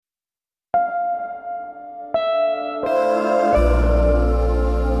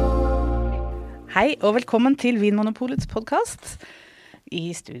Hei og velkommen til Vinmonopolets podcast.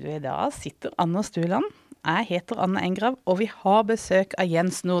 I studio I dag sitter Anna Stuland. Jeg heter Anne Engrav, og vi har besøk av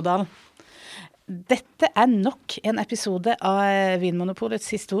Jens Nordahl. Dette nok en episode av Vinmonopolets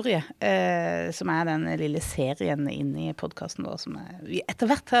historie, som den lille serien inne I podcasten vår, som vi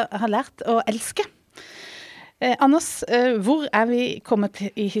etter hvert har lært å elske. Anders, hvor vi kommet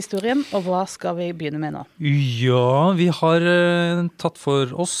I historien, og hva skal vi begynne med nå? Ja, vi har tatt for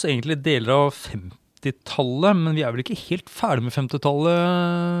oss egentlig deler av 50-tallet, men vi vel ikke helt ferdig med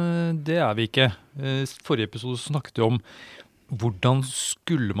 50-tallet. Det vi ikke. Forrige episode snakket vi om hvordan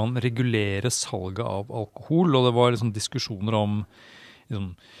skulle man regulere salget av alkohol, og det var liksom diskusjoner om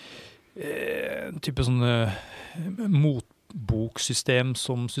liksom, type sånne motboksystem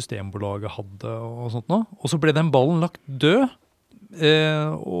som Systembolaget hadde og sånt nå. Og så ble den ballen lagt død,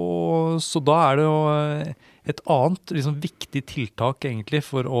 og så da det jo et annet liksom, viktig tiltak egentlig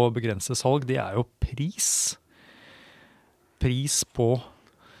for å begrense salg, det jo pris. Pris på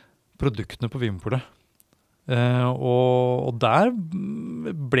produktene på Vinmonopolet. Og der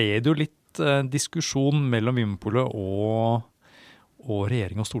ble det jo litt diskusjon mellom Vinmonopolet og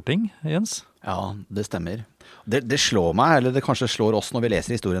regjering og storting, Jens? Ja, det stemmer. Det slår meg, eller det kanskje slår oss når vi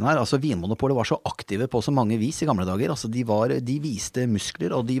leser historien her. Altså, Vinmonopolet var så aktive på så mange vis I gamle dager. Altså, de viste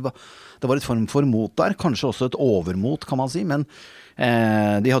muskler, og det var et form for mot der. Kanskje også et overmot, kan man si, men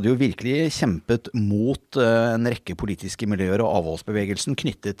de hadde jo virkelig kjempet mot en rekke politiske miljøer og avholdsbevegelsen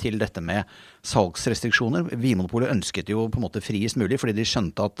knyttet til dette med salgsrestriksjoner. Vinmonopolet ønsket jo på en måte friest mulig, fordi de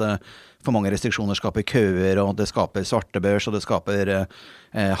skjønte at for mange restriksjoner skaper køer, og det skaper svartebørs, og det skaper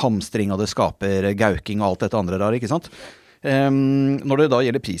hamstring, og det skaper gauking og alt dette andre der, ikke sant? Når det da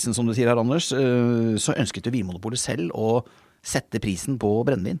gjelder prisen, som du sier her, Anders, så ønsket jo Vinmonopolet selv å sette prisen på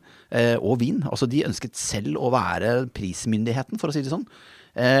brennevin og vin. Altså de ønsket selv å være prismyndigheten, for å si det sånn.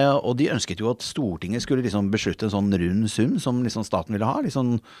 Og de ønsket jo at Stortinget skulle liksom beslutte en sånn rund sum som liksom staten ville ha,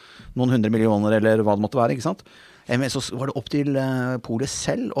 liksom noen 100 millioner eller hva det måtte være, ikke sant? Men så var det opp til polet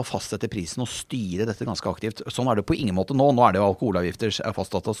selv å fastsette prisen og styre dette ganske aktivt. Sånn det på ingen måte nå. Nå det jo alkoholavgifter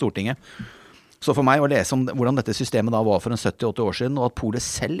fastsatt av Stortinget. Så for meg å lese om hvordan dette systemet da var for en 70-80 år siden, og at polet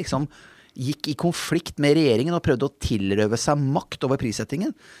selv liksom gikk I konflikt med regjeringen og prøvde å tilrøve seg makt over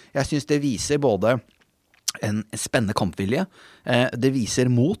prissettingen. Jeg synes det viser både en spennende kampvilje, det viser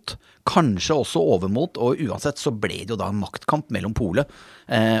mot, kanskje også overmot, og uansett så ble det jo da en maktkamp mellom polet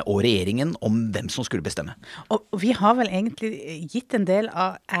og regjeringen om hvem som skulle bestemme. Og vi har vel egentlig gitt en del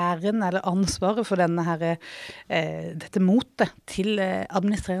av æren eller ansvaret for dette motet til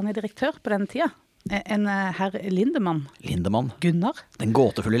administrerende direktør på denne tida. En herr Lindemann. Lindemann. Gunnar. Den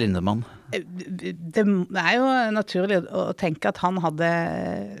gåtefulle Lindemann. Det jo naturlig å tenke at han hadde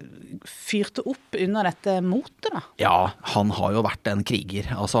fyrt opp under dette motet da. Ja, han har jo vært en kriger.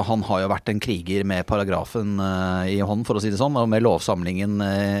 Altså, han har jo vært en kriger med paragrafen I hånd, for å si det sånn, og med lovsamlingen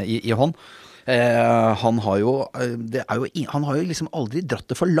I hånd. Han har jo liksom aldri dratt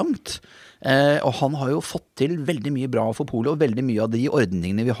det for langt. Og han har jo fått til veldig mye bra for polet, og veldig mye av de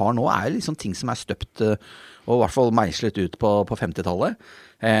ordningene vi har nå liksom ting som støpt og I hvert fall meislet ut på 50-tallet.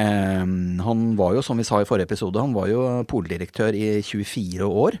 Han var jo, som vi sa I forrige episode, han var jo poldirektør I 24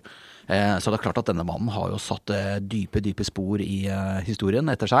 år. Så det klart at denne mannen har jo satt dype spor I historien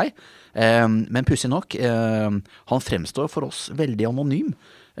etter seg. Men pussig nok, han fremstår for oss veldig anonym.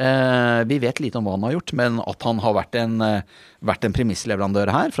 Vi vet lite om hva han har gjort, men at han har vært en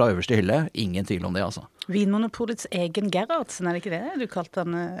premissleverandør her fra øverste hylle, ingen tvil om det altså. Vinmonopolets egen Gerhardsen, det ikke det du kalte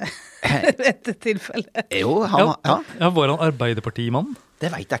han etter tilfelle? Jo, Ja, var han Arbeiderpartimann? Det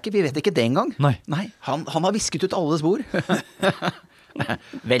vet jeg ikke, vi vet ikke det engang. Nei. Han har visket ut alle spor.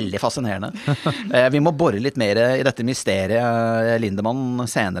 Veldig fascinerende. Vi må borre litt mer I dette mysteriet Lindemann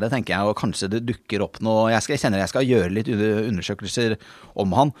senere, tenker jeg, og kanskje det dukker opp noe. Jeg kjenner jeg skal gjøre litt undersøkelser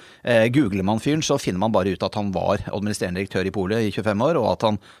om han. Googler man fyren, så finner man bare ut at han var administrerende direktør I polet I 25 år, og at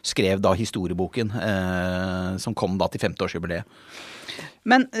han skrev da historieboken som kom da til 50-årsjubileet.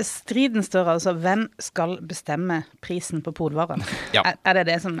 Men striden står altså, hvem skal bestemme prisen på polvaren? Ja. Det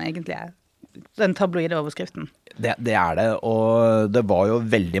det som egentlig den tabloide overskriften? Det det, og det var jo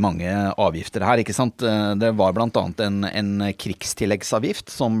veldig mange avgifter her, ikke sant? Det var blant annet en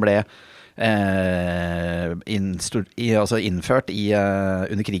krigstilleggsavgift som ble innført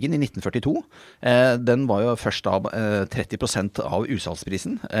under krigen I 1942. Den var jo først da 30% av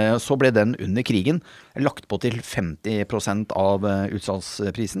utsalgsprisen. Så ble den under krigen lagt på til 50% av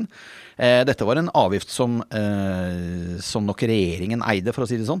utsalgsprisen. Dette var en avgift som nok regjeringen eide, for å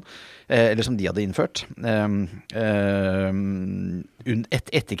si det sånn, eller som de hadde innført.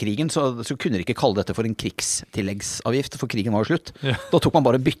 Etter krigen så kunne de ikke kalle dette for en krigstilleggsavgift, for krigen var jo slutt. Ja. Da tok man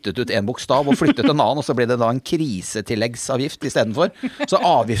bare byttet ut en bokstav og flyttet en annen, og så ble det da en krisetilleggsavgift i stedet for. Så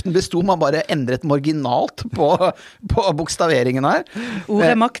avgiften bestod, man bare endret marginalt på bokstaveringen her.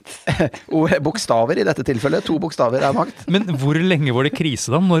 Ordet makt. Bokstaver i dette tilfellet, 2 bokstaver makt. Men hvor lenge var det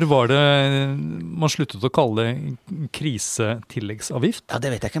krise da? Når var det man sluttet å kalle det krisetilleggsavgift? Ja,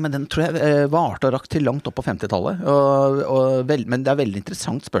 det vet jeg ikke, men den tror jeg varte og rakk til langt opp på 50-tallet. Men det veldig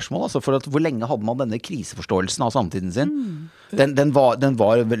interessant spørsmål, altså, for hvor lenge hadde man denne kriseforståelsen av samtiden sin? Den var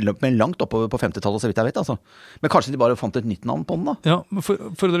langt oppe på 50-tallet, så vidt jeg vet, altså. Men kanskje de bare fant et nytt navn på den da? Ja,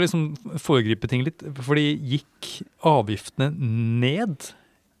 for å liksom foregripe ting litt, fordi gikk avgiftene ned?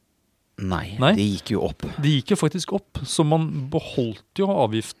 Nei, de gikk jo opp. De gikk jo faktisk opp, så man beholdt jo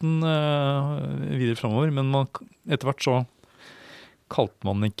avgiften videre fremover, men etter hvert så kalte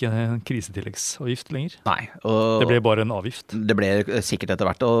man ikke krisetilleggsavgift lenger. Nei. Det ble bare en avgift. Det ble sikkert etter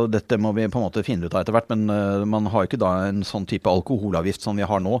hvert, og dette må vi på en måte finne ut av etter hvert, men man har ikke da en sånn type alkoholavgift som vi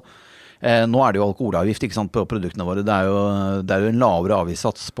har nå. Nå det jo alkoholavgift, ikke sant, på produktene våre. Det jo en lavere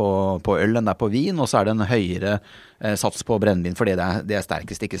avgiftssats på øl enn det på vin, og så det en høyere sats på brennvin, for det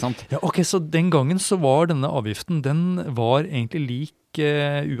sterkest, ikke sant? Ja, ok, så den gangen så var denne avgiften, den var egentlig lik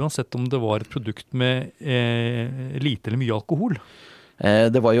uansett om det var et produkt med lite eller mye alkohol.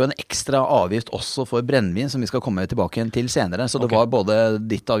 Det var jo en ekstra avgift også for brennvin som vi skal komme tilbake igjen til senere, så det var både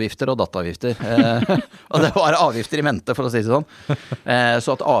ditt-avgifter og datt-avgifter. Og det var avgifter i mente, for å si det sånn.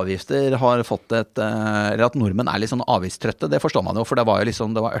 Så at avgifter har fått eller at nordmenn litt sånn avgiftstrøtte, det forstår man jo, for det var jo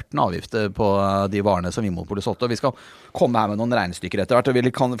liksom, det var 18 avgifter på de varene som Vinmonopolet solgte, og vi skal komme her med noen regnestykker etter hvert, og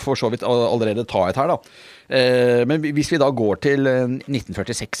vi kan for så vidt allerede ta et her da. Men hvis vi da går til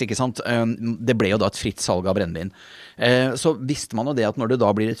 1946, ikke sant, det ble jo da et fritt salg av brennvin. Så visste man jo det at når det da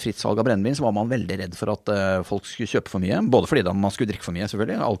blir et fritt salg av brennvin, så var man veldig redd for at folk skulle kjøpe for mye, både fordi da man skulle drikke for mye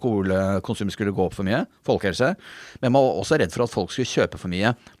selvfølgelig, alkoholkonsumet skulle gå opp for mye, folkehelse, men man var også redd for at folk skulle kjøpe for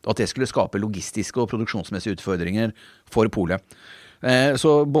mye, og at det skulle skape logistiske og produksjonsmessige utfordringer for polet.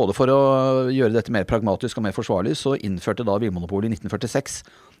 Så både for å gjøre dette mer pragmatisk og mer forsvarlig, så innførte da Vinmonopolet i 1946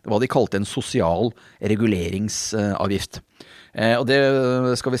 hva de kalte en sosial reguleringsavgift. Og det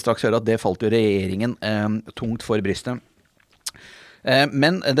skal vi straks høre at det falt jo regjeringen tungt for brystet.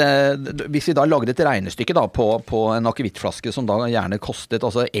 Men hvis vi da lagde et regnestykke da på en akevittflaske som da gjerne kostet,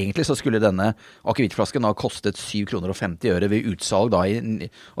 altså egentlig så skulle denne akevittflasken da kostet 7,50 kroner ved utsalg da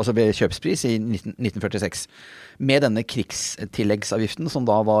altså ved kjøpspris i 1946. Med denne krigstilleggsavgiften som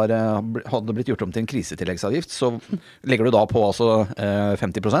da hadde blitt gjort om til en krisetilleggsavgift, så legger du da på altså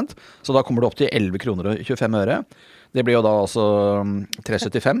 50%, så da kommer du opp til 11,25 kroner. Det blir jo da altså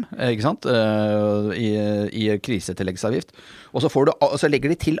 3,75, ikke sant, i krisetilleggsavgift. Og så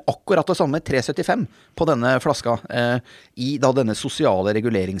legger de til akkurat det samme, 3,75 på denne flaska, i da denne sosiale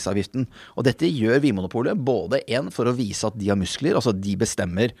reguleringsavgiften. Og dette gjør Vinmonopolet både for å vise at de har muskler, altså de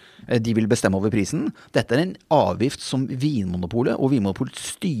vil bestemme over prisen. Dette en avgift som Vinmonopolet og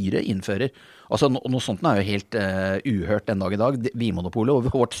Vinmonopolets styre innfører. Altså noe sånt jo helt uhørt den dag i dag. Vinmonopolet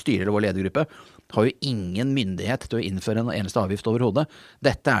og vårt styre eller vår ledergruppe har jo ingen myndighet til å innføre en eneste avgift overhodet.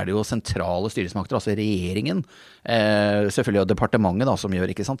 Dette det jo sentrale styresmakter, altså regjeringen, selvfølgelig og departementet da, som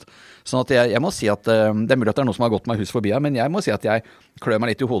gjør, ikke sant? Sånn at jeg må si at, det mulig at det noe som har gått meg hus forbi her, men jeg må si at jeg klør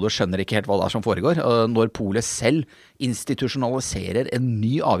meg litt i hodet og skjønner ikke helt hva det som foregår. Når polet selv institusjonaliserer en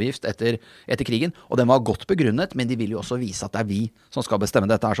ny avgift etter krigen, og den var godt begrunnet, men de vil jo også vise at det vi som skal bestemme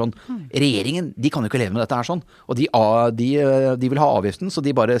dette her sånn. Regjeringen, de kan jo ikke leve med dette her sånn, og de vil ha avgiften, så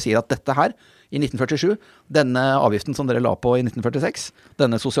de bare sier at dette her, i 1947, denne avgiften som dere la på i 1946,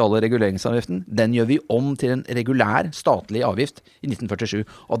 denne sosiale reguleringsavgiften, den gjør vi om til en regulær statlig avgift i 1947.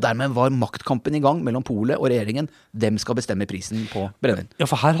 Og dermed var maktkampen i gang mellom polet og regjeringen. Hvem skal bestemme prisen på brennevin?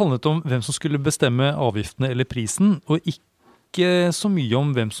 Ja, for her handlet det om hvem som skulle bestemme avgiftene eller prisen, og ikke så mye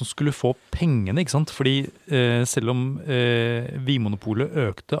om hvem som skulle få pengene, ikke sant? Fordi selv om Vinmonopolet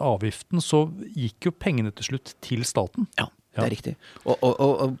økte avgiften, så gikk jo pengene til slutt til staten. Ja. Det riktig.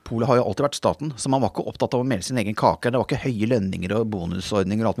 Og polet har jo alltid vært staten, så man var ikke opptatt av å melde sin egen kake. Det var ikke høye lønninger og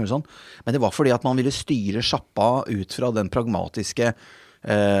bonusordninger og alt mulig sånn. Men det var fordi at man ville styre sjappa ut fra den pragmatiske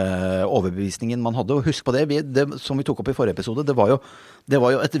overbevisningen man hadde. Og husk på det som vi tok opp i forrige episode, det var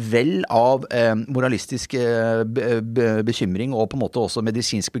jo et vell av moralistisk bekymring og på en måte også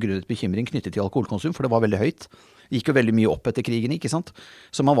medisinsk begrunnet bekymring knyttet til alkoholkonsum, for det var veldig høyt. Det gikk jo veldig mye opp etter krigen, ikke sant?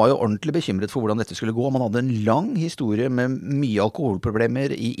 Så man var jo ordentlig bekymret for hvordan dette skulle gå. Man hadde en lang historie med mye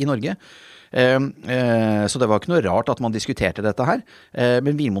alkoholproblemer i Norge. Så det var ikke noe rart at man diskuterte dette her.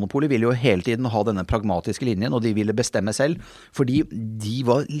 Men Vinmonopolet ville jo hele tiden ha denne pragmatiske linjen, og de ville bestemme selv, fordi de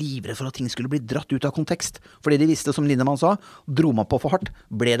var livredde for at ting skulle bli dratt ut av kontekst. Fordi de visste, som Lindemann sa, dro man på for hardt,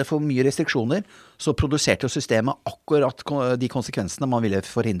 ble det for mye restriksjoner, så produserte jo systemet akkurat de konsekvensene man ville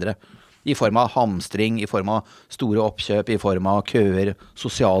forhindre. I form av hamstring, i form av store oppkjøp, i form av køer,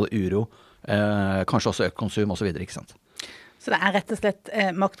 sosial uro, kanskje også økt konsum og så videre, ikke sant? Så det rett og slett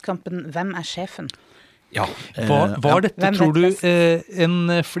maktkampen «Hvem sjefen?» Ja. Var dette, Hvem tror du,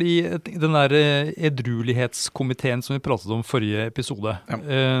 vet fordi den der edruelighetskomiteen som vi pratet om forrige episode,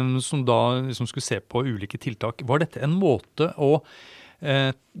 som da liksom skulle se på ulike tiltak, var dette en måte å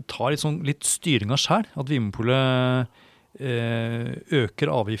ta litt styring av selv, at Vinmonopolet øker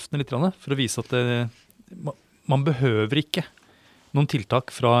avgiftene litt, for å vise at man behøver ikke noen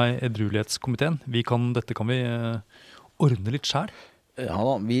tiltak fra edruelighetskomiteen. Dette kan vi ordne litt selv. Ja,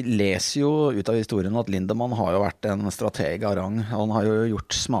 vi leser jo ut av historien at Lindemann har jo vært en strateg av rang. Han har jo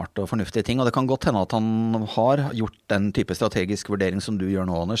gjort smarte og fornuftige ting, og det kan godt hende at han har gjort den type strategisk vurdering som du gjør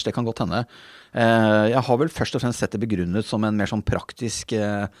nå, Anders. Det kan godt hende. Jeg har vel først og fremst sett det begrunnet som en mer sånn praktisk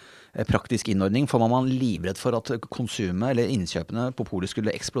innordning, for man var livredd for at konsumet eller innkjøpene på polet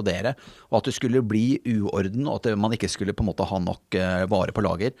skulle eksplodere, og at det skulle bli uorden, og at man ikke skulle på en måte ha nok vare på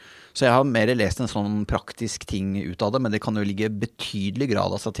lager. Så jeg har mer lest en sånn praktisk ting ut av det, men det kan jo ligge betydelig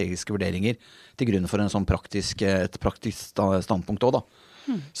grad av strategiske vurderinger til grunn for et praktisk standpunkt også da.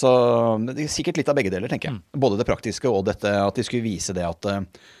 Så det sikkert litt av begge deler, tenker jeg. Både det praktiske og dette at de skulle vise det at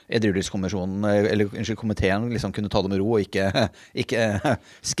edruelighetskommisjonen, eller komiteen, liksom kunne ta det med ro og ikke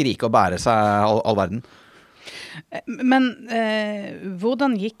skrike og bære seg all verden. Men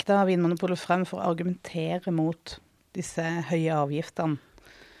hvordan gikk da Vinmonopolet frem for å argumentere mot disse høye avgiftene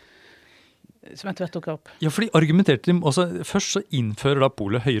som etter hvert tok opp? Ja, for de argumenterte først så innfører da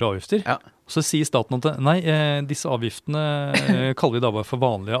polet høyere avgifter. Ja. Så sier staten at nei, disse avgiftene kaller vi da bare for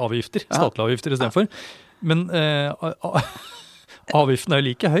vanlige avgifter, statlige avgifter i stedet for. Men avgiften jo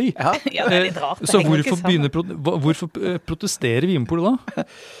like høy. Ja, det litt rart. Så hvorfor protesterer Vinmonopolet da?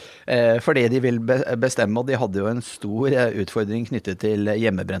 Fordi de vil bestemme, og de hadde jo en stor utfordring knyttet til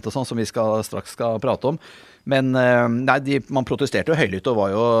hjemmebrent og sånn, som vi straks skal prate om. Men nei, man protesterte jo høylytt og var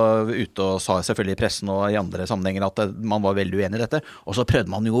jo ute og sa selvfølgelig i pressen og i andre sammenhenger at man var veldig uenig i dette. Og så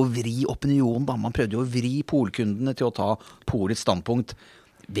prøvde man jo å vri opinionen da. Man prøvde jo å vri polkundene til å ta polets standpunkt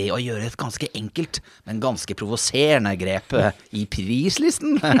ved å gjøre et ganske enkelt, men ganske provoserende grep i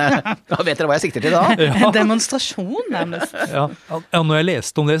prislisten. Vet dere hva jeg sikter til da? Ja. En demonstrasjon nærmest. Ja, når jeg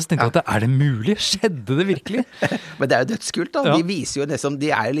leste om det, så tenkte jeg at det mulig? Skjedde det virkelig? Men det jo dødskult da. De viser jo nesten, de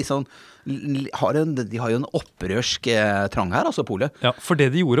har jo en opprørsk trang her, altså polet. Ja, for det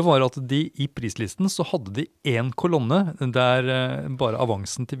de gjorde var at i prislisten så hadde de en kolonne der bare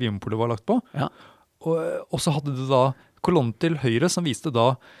avansen til Vinmonopolet var lagt på. Ja. Og så hadde de da kolonnen til høyre som viste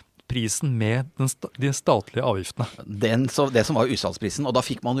da prisen med de statlige avgiftene. Det som var utsalgsprisen, og da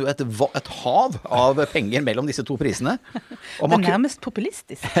fikk man jo et hav av penger mellom disse to prisene. Og det nærmest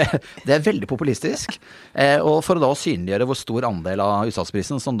populistisk. Det veldig populistisk, og for å da synliggjøre hvor stor andel av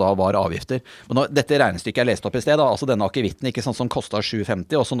utsalgsprisen som da var avgifter. Men dette regnestykket jeg leste opp i sted, altså denne akevitten ikke sånn som kostet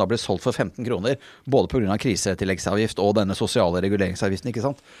 7,50 og som da ble solgt for 15 kroner, både på grunn av krisetilleggsavgift og denne sosiale reguleringsavgiften, ikke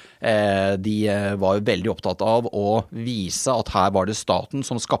sant? De var jo veldig opptatt av å vise at her var det staten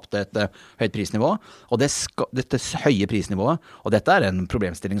som skapte et høyt prisnivå, og dette høye prisnivået, og dette en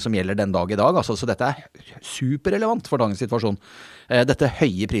problemstilling som gjelder den dag i dag, altså, så dette superrelevant for dagens situasjon. Dette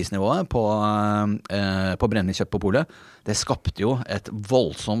høye prisnivået på brennende kjøtt på polet, det skapte jo et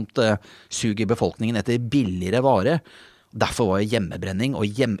voldsomt sug i befolkningen etter billigere vare. Derfor var jo hjemmebrenning og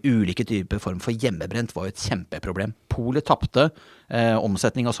ulike typer form for hjemmebrent var jo et kjempeproblem. Polet tappte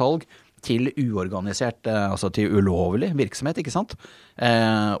omsetning og salg til uorganisert, altså til ulovlig virksomhet, ikke sant?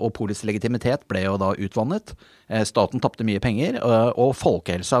 Og polets legitimitet ble jo da utvannet. Staten tappte mye penger, og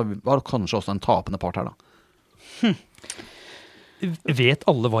folkehelsa var kanskje også en tapende part her da. Vet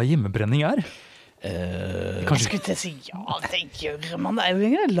alle hva hjemmebrenning Kanskje skulle jeg si, ja, det gjør man. Det jo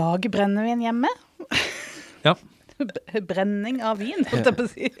ikke å lage brennevin hjemme. Ja. Brenning av vin, måtte jeg på å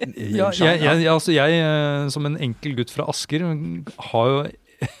si. Jeg som en enkel gutt fra Asker har jo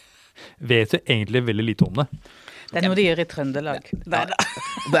vet jo egentlig veldig lite om det. Det noe de gjør i Trøndelag.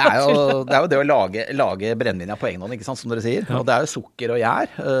 Det jo det å lage brennevin på egen hånd, ikke sant, som dere sier. Ja. Og det jo sukker og gjær,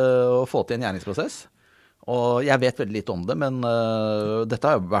 å få til en gjæringsprosess. Og jeg vet veldig lite om det, men dette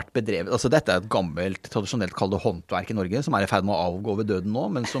har jo vært bedrevet. Altså dette et gammelt, tradisjonelt kalt håndverk i Norge, som i ferd med å avgå ved døden nå,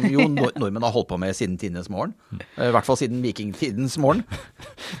 men som jo nordmenn har holdt på med siden tidenes morgen. I hvert fall siden vikingtidens morgen.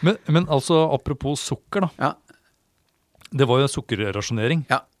 Men altså, apropos sukker da. Ja. Det var jo sukkerrasjonering.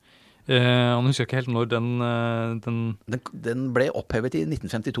 Ja. Han husker ikke helt når den ble opphevet i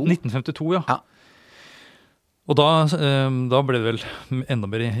 1952. 1952, ja. Og da ble det vel enda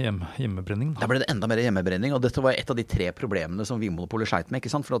mer hjemmebrenning. Da ble det enda mer hjemmebrenning, og dette var et av de 3 problemene som Vinmonopolet skjeit med,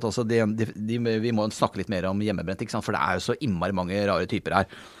 ikke sant? For at altså vi må snakke litt mer om hjemmebrent, ikke sant? For det jo så innmari mange rare typer her.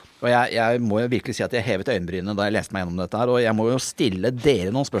 Og jeg må jo virkelig si at jeg hevet øyenbrynene da jeg leste meg gjennom dette her, og jeg må jo stille dere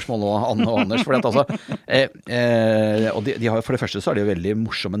noen spørsmål nå, Anne og Anders, for og de har jo, for det første så er det jo veldig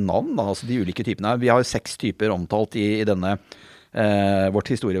morsomme navn, da, altså de ulike typene. Vi har jo 6 typer omtalt i denne vårt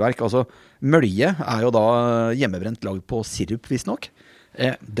historieverk. Altså, mølje er jo da hjemmebrent lagd på sirup, visstnok.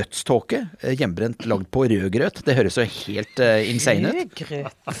 Dødståke, hjemmebrent lagd på rødgrøt. Det høres jo helt insane ut.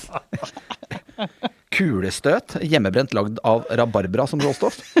 Rødgrøt. Kulestøt, hjemmebrent lagd av rabarbra som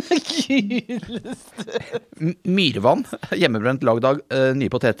råstoff. Myrvann, hjemmebrent lagd av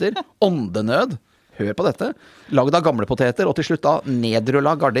nye poteter. Åndenød, hør på dette, lagd av gamle poteter. Og til slutt da,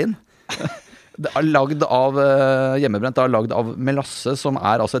 nedrulla gardin. Det er hjemmebrent lagd av melasse, som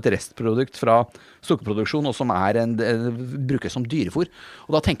er altså et restprodukt fra sukkerproduksjon, og som brukes som dyrefôr.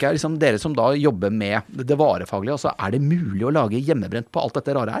 Og da tenker jeg liksom, dere som da jobber med det varefaglige, altså, er det mulig å lage hjemmebrent på alt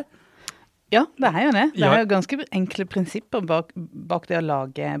dette rare her? Ja, det er jo det. Det er jo ganske enkle prinsipper bak det å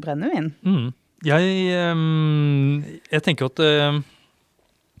lage brennevin. Jeg tenker at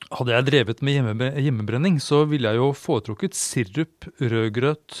hadde jeg drevet med hjemmebrenning, så ville jeg jo foretrukket sirup,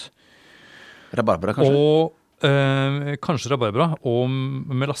 rødgrøt, rabarbra kanskje? Og kanskje rabarbra og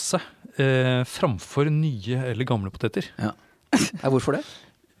melasse framfor nye eller gamle poteter. Ja. Hvorfor det?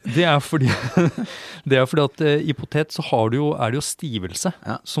 Det er fordi at i potet så er det jo stivelse,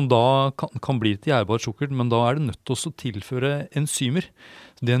 som da kan bli til gjærbart sukker, men da er det nødt til å tilføre enzymer.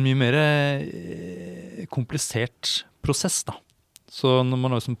 Det er en mye mer komplisert prosess da. Så når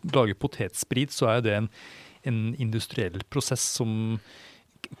man lager potetsprit, så er det en industriell prosess som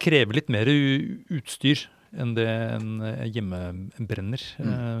krever litt mer utstyr enn det en hjemmebrenner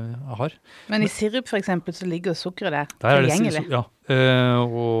har. Men i sirup for eksempel så ligger sukkeret der tilgjengelig. Ja,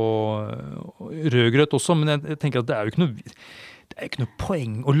 og rødgrøt også, men jeg tenker at det er jo ikke noe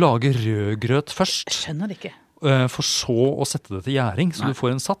poeng å lage rødgrøt først. Jeg skjønner det ikke. For så å sette det til gjæring, så du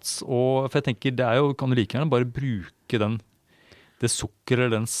får en sats. For jeg tenker, kan du like gjerne bare bruke det sukker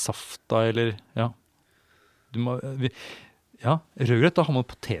eller den safta, eller, rødgrøt, da har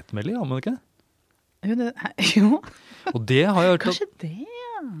man potetmel i, har man ikke det? Jo. Og det har jeg hørt. Kanskje det,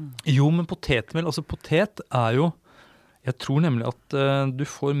 ja. Jo, men potetmel, altså potet er jo, jeg tror nemlig at du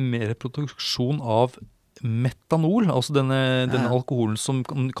får mer produksjon av metanol, altså denne alkoholen som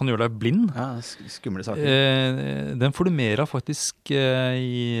kan gjøre deg blind. Ja, skumle saker. Den får du mer av faktisk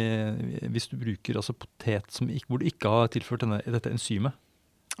hvis du bruker altså potet hvor du ikke har tilført dette enzymet.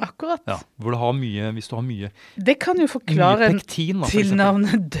 Akkurat. Ja, hvor du har mye, hvis du har mye det kan jo forklare pektin, da, til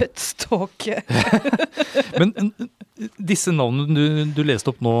navnet dødståke. Men disse navnene du leste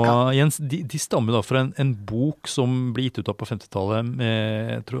opp nå, Jens, de stammer da fra en bok som ble gitt ut på 50-tallet.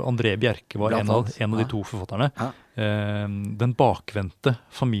 Jeg tror André Bjerke var en av de 2 forfatterne. Ja. Den bakvendte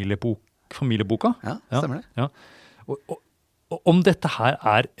familieboka. Ja, stemmer det. Ja. Og om dette her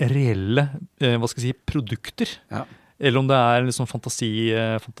er reelle, produkter, eller om det er liksom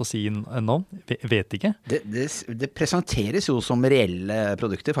fantasien navn, vet ikke. Det presenteres jo som reelle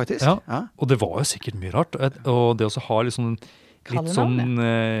produkter, faktisk. Ja, og det var jo sikkert mye rart. Og det også har liksom litt sånn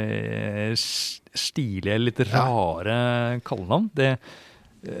stilige, litt rare kallenavn. Det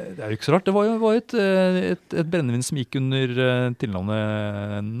er jo ikke så rart. Det var jo et brennevin som gikk under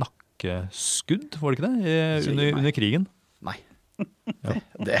tilnavnet nakkeskudd, var det ikke det? Under krigen. Nei.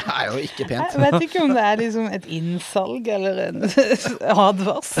 Det er jo ikke pent. Jeg vet ikke om det er liksom et innsalg eller en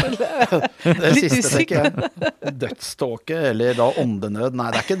advarsel. Det siste tenker jeg. Dødståke eller da åndenød. Nei,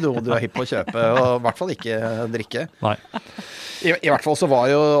 det er ikke noe du er hypp på å kjøpe, og i hvert fall ikke drikke. Nei. I hvert fall så var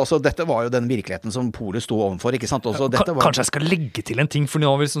jo, dette var jo den virkeligheten som Polet sto overfor, ikke sant? Kanskje jeg skal legge til en ting, for nå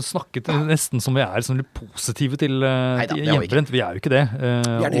har vi liksom snakket nesten som vi er sånn litt positive til hjemmebrent. Vi er jo ikke det.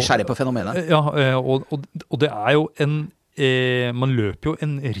 Vi er nysgjerrige på fenomenet. Ja, og det er jo man løper jo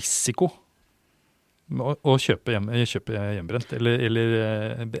en risiko å kjøpe hjemmebrent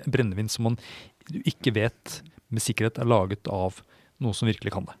eller brennevin som man ikke vet med sikkerhet er laget av noe som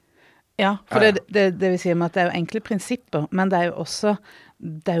virkelig kan det. Ja, for det vil si at det er jo enkle prinsipper, men det er jo også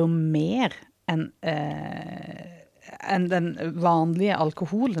mer enn den vanlige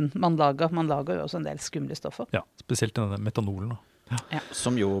alkoholen man lager. Man lager jo også en del skumle stoffer. Ja, spesielt denne metanolen. Ja.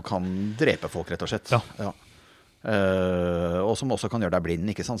 Som jo kan drepe folk, rett og slett. Ja. Og som også kan gjøre deg blind,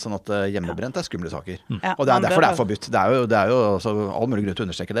 ikke sant? Sånn at hjemmebrent er skumle saker. Og det er derfor det er forbudt. Det er jo all mulig grunn til å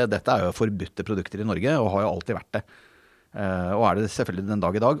understreke det. Dette er jo forbudte produkter i Norge, og har jo alltid vært det. Og er det selvfølgelig den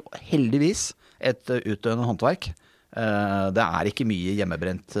dag i dag. Heldigvis et utdøende håndverk. Det er ikke mye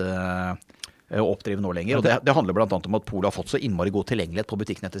hjemmebrent å oppdrive nå lenger. Og det handler blant annet om at Polet har fått så innmari god tilgjengelighet på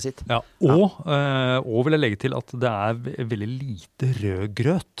butikknettet sitt. Ja, og vil jeg legge til at det er veldig lite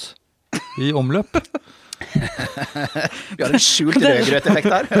rødgrøt i omløp. Vi har en skjult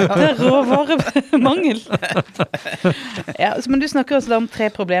rødgrøt-effekt her. Det er råvaremangel. Ja, men du snakker også om 3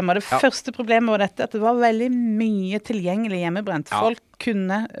 problemer. Det første problemet var dette, at det var veldig mye tilgjengelig hjemmebrent. Folk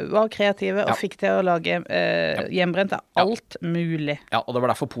var kreative og fikk til å lage hjemmebrent av alt mulig. Ja, og det var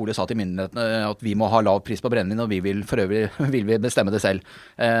derfor Polet sa til myndighetene at vi må ha lav pris på brennevin, og for øvrig vil vi bestemme det selv.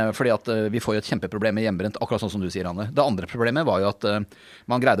 Fordi at vi får jo et kjempeproblem med hjemmebrent, akkurat sånn som du sier, Anne. Det andre problemet var jo at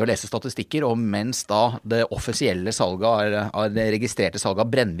man greide å lese statistikker, og mens da det offisielle salget av det registrerte salget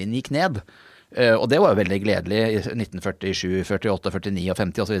av brennevin gikk ned, og det var jo veldig gledelig i 1947, 48, 49 og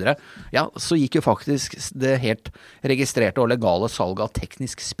 50 og så videre. Ja, så gikk jo faktisk det helt registrerte og legale salget av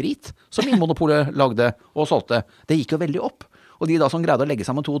teknisk sprit, som Vinmonopolet lagde og solgte, det gikk jo veldig opp. Og de da som greide å legge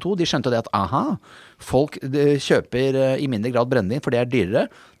sammen 2 og 2, de skjønte det at folk kjøper i mindre grad brennevin, for det er dyrere.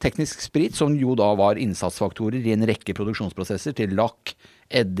 Teknisk sprit, som jo da var innsatsfaktorer i en rekke produksjonsprosesser til lakk,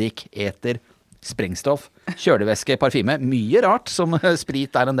 eddik, eter, sprengstoff, kjølevæske, parfyme, mye rart som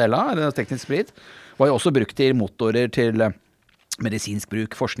sprit er en del av, eller teknisk sprit, var jo også brukt til motorer til medisinsk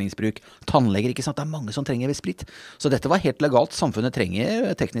bruk, forskningsbruk, tannleger, ikke sant? Det er mange som trenger sprit. Så dette var helt legalt, samfunnet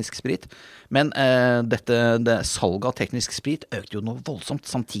trenger teknisk sprit, men det salget av teknisk sprit økte jo noe voldsomt,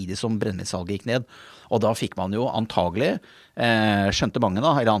 samtidig som brennevinsalget gikk ned, og da fikk man jo antagelig, skjønte mange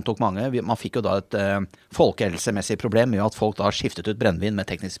da, eller antok mange, man fikk jo da et folkehelsemessig problem med at folk da skiftet ut brennevin med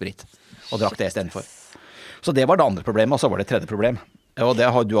teknisk sprit, og drakk det i stedet for. Så det var det andre problemet, og så var det tredje problem. Og det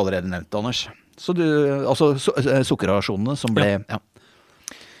har du allerede nevnt, Anders. Så altså sukkerrasjonene som ble...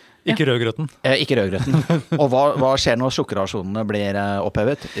 Ikke rødgrøten. Ikke rødgrøten. Og hva skjer når sukkerrasjonene blir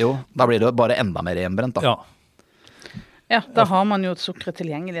opphevet? Jo, da blir det bare enda mer hjemmebrent da. Ja, da har man jo sukkeret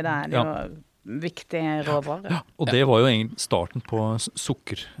tilgjengelig, det er jo viktig råvare. Ja, og det var jo egentlig starten på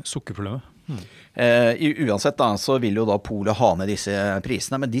sukkerproblemet. Uansett da, så vil jo da Polet ha ned disse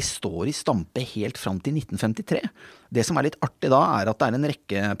prisene, men de står i stampe helt fram til 1953. Det som er litt artig da, er at det er en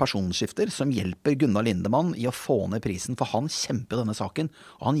rekke personskifter som hjelper Gunnar Lindemann i å få ned prisen, for han kjemper denne saken,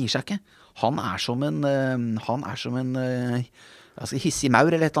 og han gir seg ikke. Han er som en hissig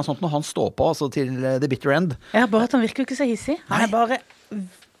maur eller et eller annet sånt, når han står på altså, til the bitter end. Ja, bare at han virker ikke så hissig. Han er bare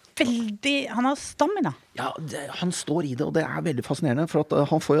han har stamina. Ja, han står i det, og det er veldig fascinerende, for at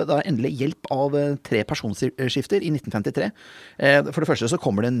han får jo da endelig hjelp av 3 personskifter i 1953. For det første så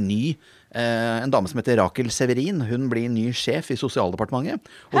kommer det en dame som heter Rakel Severin. Hun blir ny sjef i Sosialdepartementet.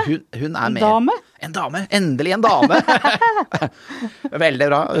 Og hun er med. Dame? En dame, endelig en dame! Veldig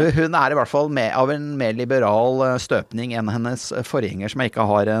bra. Hun er i hvert fall med av en mer liberal støpning enn hennes forgjenger, som jeg ikke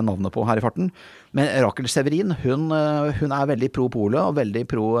har navnet på her i farten. Men Rakel Severin, hun er veldig pro-Polet og veldig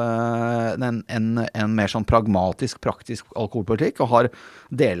pro en mer sånn pragmatisk, praktisk alkoholpolitikk, og har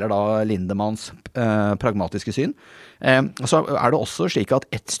deler da Lindemanns pragmatiske syn. Så er det også slik at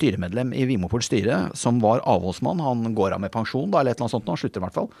et styremedlem i Vinmonopolets styre, som var avholdsmann, han går av med pensjon da, eller et eller annet sånt, han slutter i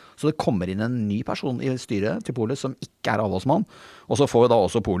hvert fall. Så det kommer inn en ny person i styret til Polet som ikke er avholdsmann, og så får da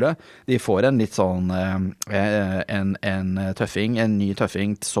også Polet, de får en litt sånn en ny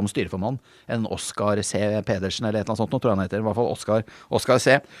tøffing som styreformann, en Oskar C. Pedersen eller et eller annet sånt, nå tror jeg han heter, i hvert fall Oskar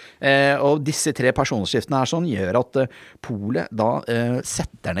C. Og disse 3 personskiftene her sånn gjør at Polet da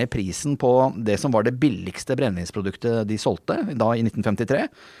setter ned prisen på det som var det billigste brennevinsproduktet de solgte da i 1953,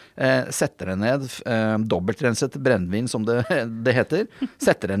 setter det ned dobbeltrenset brennevin som det heter,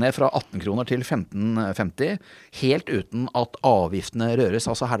 setter det ned fra 18 kroner til 15,50 helt uten at avgiftene røres.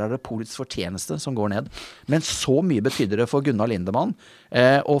 Altså her er det Polets fortjeneste som går ned, men så mye betyder det for Gunnar Lindemann,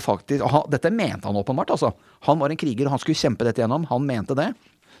 og faktisk, dette mente han åpenbart altså. Han var en kriger og han skulle kjempe dette gjennom, han mente det.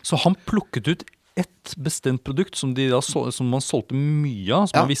 Så han plukket ut et bestemt produkt som man solgte mye av,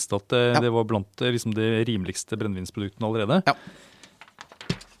 som man visste at det var blant liksom, de rimeligste brennevinsproduktene allerede. Ja.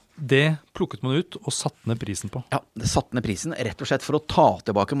 Det plukket man ut og satte ned prisen på. Ja, det satte ned prisen rett og slett for å ta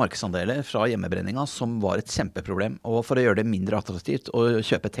tilbake markedsandeler fra hjemmebrenninga, som var et kjempeproblem, og for å gjøre det mindre attraktivt å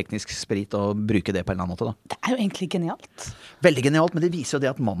kjøpe teknisk sprit og bruke det på en eller annen måte da. Det er jo egentlig genialt. Veldig genialt, men det viser jo det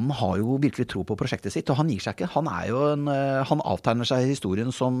at mannen har jo virkelig tro på prosjektet sitt, og han gir seg ikke. Han avtegner seg i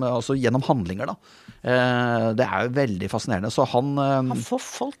historien som, altså gjennom handlinger da. Det er jo veldig fascinerende, så han får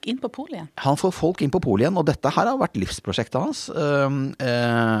folk inn på Polet igjen. Han får folk inn på Polet igjen, og dette her har vært livsprosjektet hans,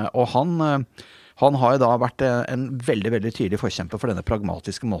 og han har jo da vært en veldig, veldig tydelig forkjemper for denne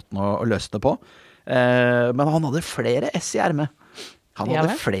pragmatiske måten å løse det på. Men han hadde flere S i ermet.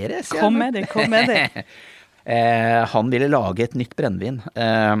 Flere S i ermet. Kom med det. Han ville lage et nytt brennevin.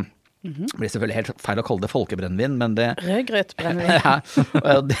 Det blir selvfølgelig helt feil å kalle det folkebrennvin, men det Rødgrøtbrennevin. ja,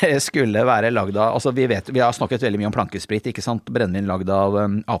 det skulle være lagd av, altså vi har snakket veldig mye om plankesprit, ikke sant? Brennvin lagd av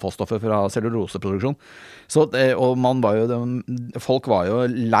avfallsstoffer fra celluloseproduksjon. Så, og folk var jo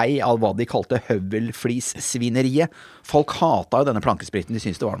lei av hva de kalte høvelflissvineriet. Folk hatet jo denne plankespriten, de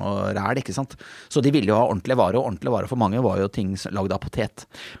syntes det var noe ræl, ikke sant? Så de ville jo ha ordentlig vare, og ordentlig vare for mange var jo ting lagd av potet.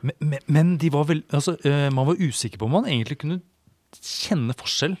 Men de var vel, altså, man var usikker på om man egentlig kunne kjenne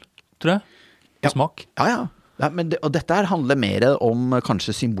forskjell, tror jeg, på smak. Ja. Ja, og dette her handler mer om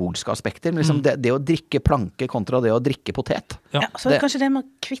kanskje symbolske aspekter, men liksom det å drikke planke kontra det å drikke potet. Ja, så kanskje det med å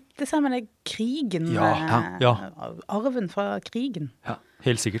kvitte seg med det krigen, arven fra krigen. Ja,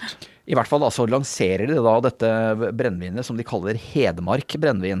 helt sikkert. I hvert fall så lanserer de da dette brennvinet som de kaller Hedmark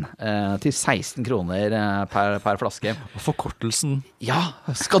brennvin til 16 kroner per flaske. Og forkortelsen. Ja,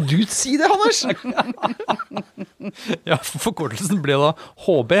 skal du si det, Anders? Ja, forkortelsen ble da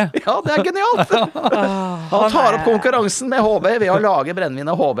HB. Ja, det er genialt. Han tar opp konkurransen med HB ved å lage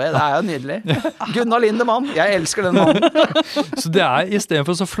brennvin av HB. Det er jo nydelig. Gunnar Lindemann, jeg elsker den mannen. Så det I stedet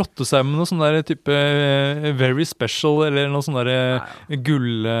for å flotte seg med noe sånn der type very special, eller noe sånn der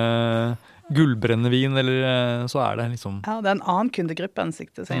gullbrennevin, eller så det liksom... Ja, det en annen kundegruppe enn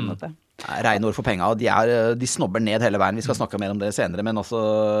sikter seg inn mot det. Regnord for penger, de snobber ned hele veien. Vi skal snakke mer om det senere, men altså,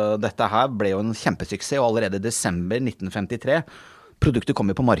 dette her ble jo en kjempesuksess, og allerede i desember 1953, produktet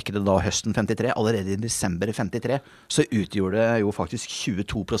kom jo på markedet da høsten 53, allerede i desember 53, så utgjorde det jo faktisk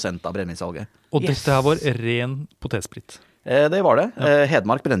 22% av brennvinsalget. Og dette her var ren potetsprit. Det var det.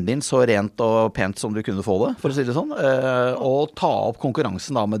 Hedmark brennvin så rent og pent som du kunne få det, for å si det sånn. Og ta opp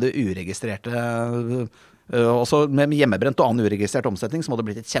konkurransen da med det uregistrerte, også med hjemmebrent og annen uregistrert omsetning, som hadde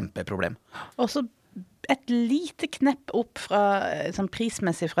blitt et kjempeproblem. Og så et lite knepp opp fra, sånn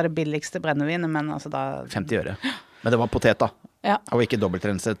prismessig fra det billigste brennevinet, men altså da... 50 øre. Men det var potet da. Ja. Og ikke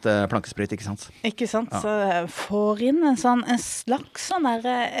dobbeltrenset plankesprit, ikke sant? Ikke sant, så får inn en slags sånn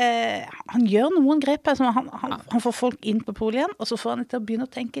der, han gjør noen grep her, han får folk inn på polien, og så får han til å begynne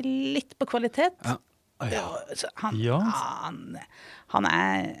å tenke litt på kvalitet. Ja. Han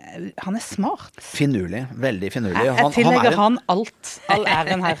er smart. Finurlig, veldig finurlig. Jeg tillegger han all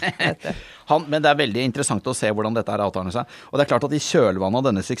æren her. Men det veldig interessant å se hvordan dette avtaler seg. Og det klart at i kjølvannet av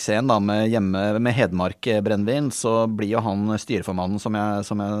denne suksessen da, med Hedmark brennvin, så blir jo han styreformannen som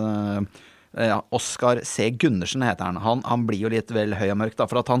jeg Oskar C. Gundersen heter han. Han blir jo litt vel høy og mørk da,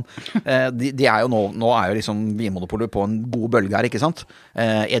 for at han, de jo nå jo liksom Vinmonopolet på en god bølge her, ikke sant?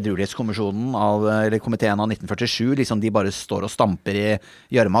 Edruelighetskommisjonen eller komiteen av 1947, liksom de bare står og stamper i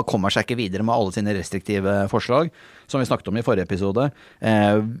gjørma, kommer seg ikke videre med alle sine restriktive forslag, som vi snakket om i forrige episode.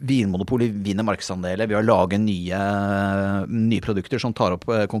 Vinmonopolet vinner markedsandeler ved å lage nye produkter som tar opp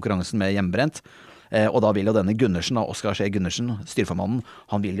konkurransen med hjemmebrent. Og da vil jo denne Gundersen, Oskar C. Gundersen, styreformannen,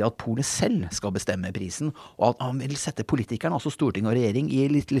 han vil jo at Polet selv skal bestemme prisen, og at han vil sette politikerne, altså storting og regjering, i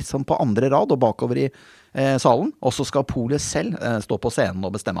litt sånn på andre rad og bakover i salen, og så skal Polet selv stå på scenen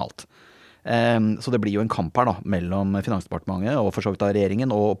og bestemme alt. Så det blir jo en kamp her da, mellom Finansdepartementet og for så vidt av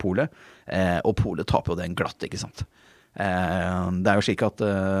regjeringen og Polet taper jo den glatt, ikke sant? Det jo slik at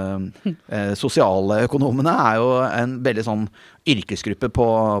sosialøkonomene jo en veldig sånn yrkesgruppe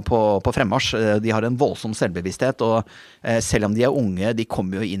på fremmarsj. De har en voldsom selvbevissthet, og selv om de unge, de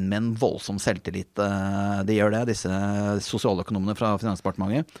kommer jo inn med en voldsom selvtillit. De gjør det, disse sosialøkonomene fra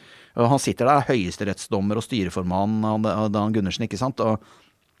Finansdepartementet. Og han sitter der, høyesterettsdommer og styreformann, Dan Gundersen, ikke sant? Og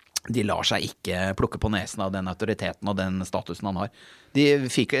de lar seg ikke plukke på nesen av den autoriteten og den statusen han har. De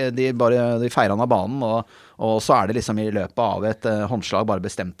feirer han av banen, og så det liksom i løpet av et håndslag bare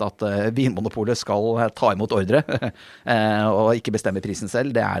bestemt at Vinmonopolet skal ta imot ordre, og ikke bestemme prisen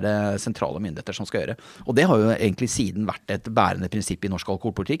selv. Det det sentrale myndigheter som skal gjøre. Og det har jo egentlig siden vært et bærende prinsipp i norsk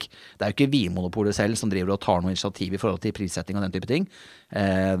alkoholpolitikk. Det jo ikke Vinmonopolet selv som driver og tar noe initiativ i forhold til prissetting og den type ting.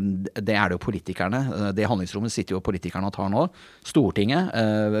 Det det jo politikerne. Det handlingsrommet sitter jo politikerne og tar nå. Stortinget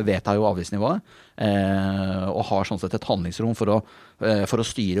vedtar jo avgiftsnivået, og har sånn sett et handlingsrom for å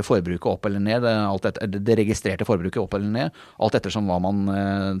styre forbruket opp eller ned, det registrerte forbruket opp eller ned, alt ettersom hva man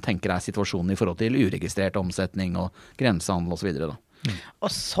tenker situasjonen i forhold til uregistrert omsetning og grensehandel og så videre da. Og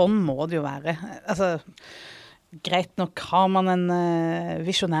sånn må det jo være. Altså, greit nok har man en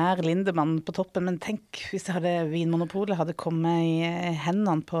visionær Lindemann på toppen, men tenk hvis Vinmonopolet hadde kommet i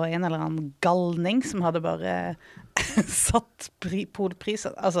hendene på en eller annen galning som hadde bare satt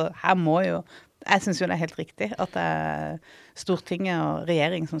polpriser. Altså, her må jo jeg synes jo det helt riktig at det Stortinget og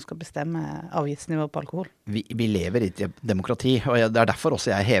regjering som skal bestemme avgiftsnivå på alkohol. Vi lever i et demokrati, og det derfor også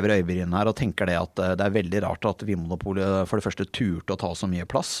jeg hever øyebrynene her og tenker det at det veldig rart at Vinmonopolet for det første turte å ta så mye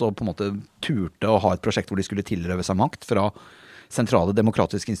plass, og på en måte turte å ha et prosjekt hvor de skulle tilrøve seg makt fra sentrale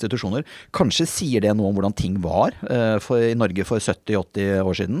demokratiske institusjoner. Kanskje sier det noe om hvordan ting var i Norge for 70-80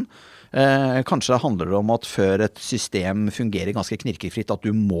 år siden. Kanskje handler det om at før et system fungerer ganske knirkefritt, at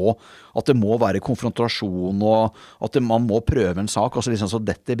det må være konfrontasjon, og at man må prøve en sak, og så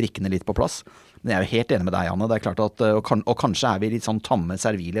dette brikkene litt på plass. Men jeg er jo helt enig med deg, Anne. Det er klart at, og kanskje er vi litt sånn tamme,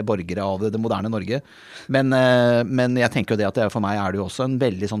 servile borgere av det moderne Norge. Men jeg tenker jo det at for meg er det jo også en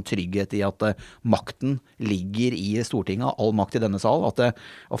veldig sånn trygghet i at makten ligger i Stortinget, all makt i denne sal.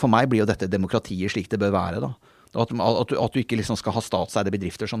 Og for meg blir jo dette demokratiet slik det bør være da. At du ikke liksom skal ha statseide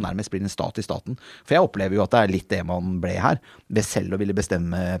bedrifter som nærmest blir en stat i staten. For jeg opplever jo at det er litt det man ble her, ved selv å ville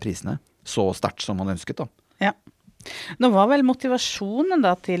bestemme prisene. Så sterkt som man ønsket da. Ja. Nå var vel motivasjonen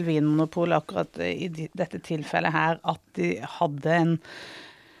da til Vinmonopolet akkurat i dette tilfellet her, at de hadde en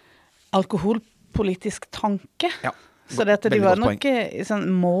alkoholpolitisk tanke. Ja. Så det at de var nok, sånn,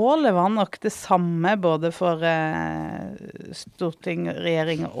 målet var nok det samme både for Storting,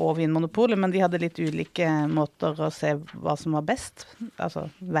 regjering og Vinmonopolet, men de hadde litt ulike måter å se hva som var best,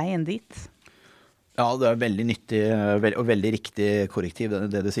 altså veien dit. Ja, det er veldig nyttig og veldig riktig korrektiv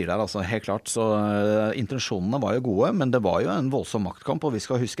det du sier der, altså helt klart. Så intensjonene var jo gode, men det var jo en voldsom maktkamp, og vi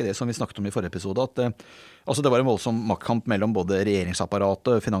skal huske det som vi snakket om i forrige episode, at det var en voldsom maktkamp mellom både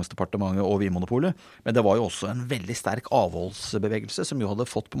regjeringsapparatet, Finansdepartementet og Vinmonopolet, men det var jo også en veldig sterk avholdsbevegelse som jo hadde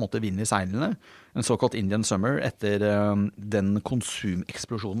fått på en måte vind i seilene, en såkalt Indian Summer etter den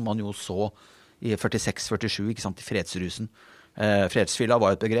konsumeksplosjonen man jo så i 46-47, ikke sant, i fredsrusen. Fredsfylla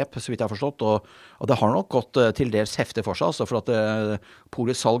var et begrep, så vidt jeg har forstått, og det har nok gått til dels heftig for seg, altså, for at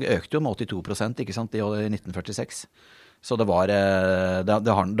polets salg økte jo med 82%, ikke sant, i 1946. Så det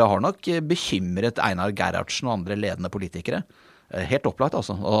har nok bekymret Einar Gerhardsen og andre ledende politikere. Helt opplagt,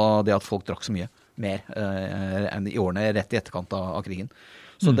 altså, og det at folk drakk så mye mer enn i årene rett i etterkant av krigen.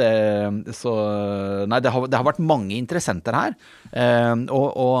 Så det har vært mange interessenter her,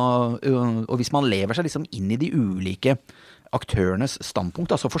 og hvis man lever seg liksom inn i de ulike aktørenes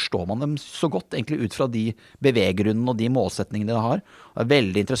standpunkt, så forstår man dem så godt, egentlig ut fra de beveggrunnene og de målsetningene de har. Det er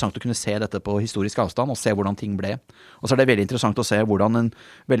veldig interessant å kunne se dette på historisk avstand, og se hvordan ting ble. Og så er det veldig interessant å se hvordan en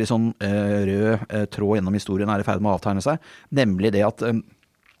veldig sånn rød tråd gjennom historien er i ferd med å avtegne seg, nemlig det at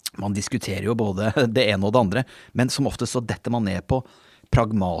man diskuterer jo både det ene og det andre, men som oftest så detter man ned på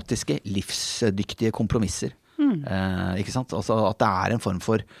pragmatiske, livsdyktige kompromisser. Ikke sant? Altså at det er en form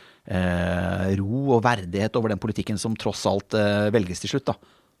for ro og verdighet over den politikken som tross alt velges til slutt da,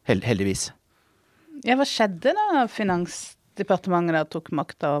 heldigvis. Ja, hva skjedde da Finansdepartementet da tok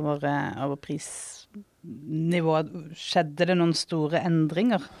makta over prisnivået? Skjedde det noen store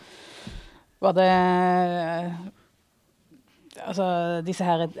endringer? Var det disse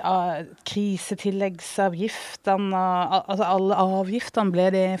her krisetilleggsavgiftene, alle avgiftene, ble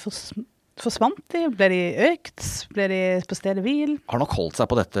de forsvant de? Ble de økt? Ble de på stedet hvil? Har nok holdt seg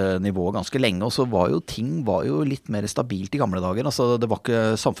på dette nivået ganske lenge, og så ting var jo litt mer stabilt i gamle dager. Altså,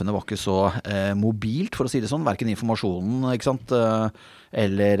 samfunnet var ikke så mobilt, for å si det sånn, hverken informasjonen, ikke sant,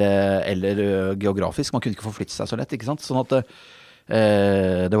 eller geografisk. Man kunne ikke forflytte seg så lett, ikke sant? Sånn at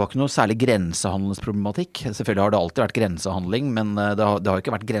det var ikke noe særlig grensehandelsproblematikk. Selvfølgelig har det alltid vært grensehandling, men det har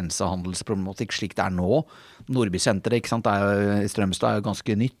ikke vært grensehandelsproblematikk slik det er nå. Nordby-senteret, ikke sant, i Strømstad er jo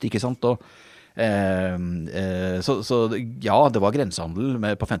ganske nytt, ikke sant, og så ja, det var grensehandel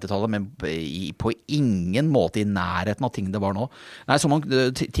på 50-tallet, men på ingen måte i nærheten av ting det var nå. Nei,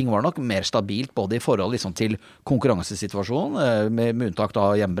 ting var nok mer stabilt, både i forhold liksom, til konkurransesituasjonen, med unntak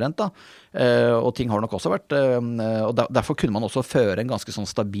av hjemmebrent da, og ting har nok også vært, og derfor kunne man også føre en ganske sånn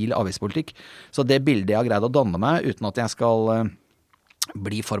stabil avgiftspolitikk. Så det bildet jeg har greid å danne meg, uten at jeg skal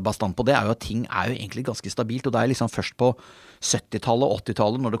bli for bastant på det, er jo at ting er jo egentlig ganske stabilt, og det er liksom først på 70-tallet og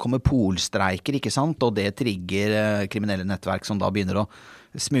 80-tallet når det kommer polstreiker, ikke sant, og det trigger kriminelle nettverk som da begynner å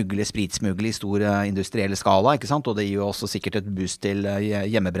spritsmugle i stor industriell skala, ikke sant, og det gir jo også sikkert et boost til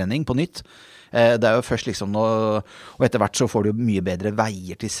hjemmebrenning på nytt. Det er jo først liksom nå, og etter hvert så får du jo mye bedre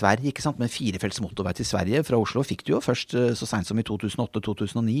veier til Sverige, ikke sant, men 4-felts motorvei til Sverige fra Oslo fikk du jo først så sent som i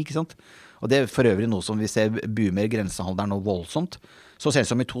 2008-2009, ikke sant, og det er for øvrig noe som vi ser boomer grensehandelen nå voldsomt. Så sent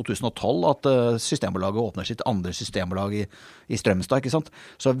som i 2012 at Systembolaget åpner sitt andre systembolag i Strømstad, ikke sant?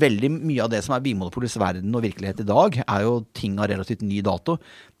 Så veldig mye av det som er Vinmonopolets verden og virkelighet i dag, er jo ting av relativt ny dato.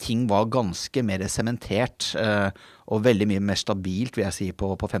 Ting var ganske mer sementert og veldig mye mer stabilt, vil jeg si,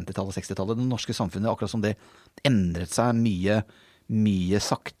 på 50-tallet og 60-tallet. Det norske samfunnet, akkurat som det endret seg mye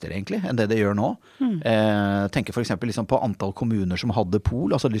saktere egentlig enn det gjør nå. Tenker for eksempel liksom på antall kommuner som hadde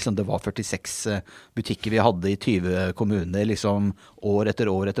pol, altså liksom det var 46 butikker vi hadde i 20 kommuner liksom år etter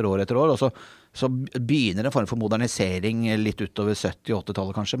år etter år etter år, og så begynner en form for modernisering litt utover 70- og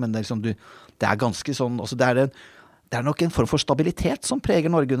 80-tallet kanskje, men det er, liksom det er ganske sånn, altså det det nok en form for stabilitet som preger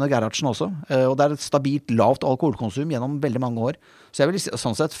Norge under Gerhardsen også, og det et stabilt lavt alkoholkonsum gjennom veldig mange år. Så jeg vil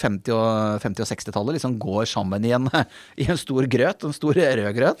sånn sett 50- og 60-tallet liksom går sammen i en stor grøt, en stor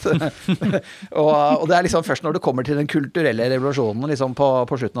rød grøt. og det liksom først når det kommer til den kulturelle revolusjonen liksom på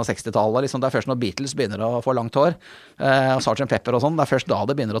slutten av 60-tallet, liksom, det først når Beatles begynner å få langt hår, og Sgt. Pepper og sånn, det først da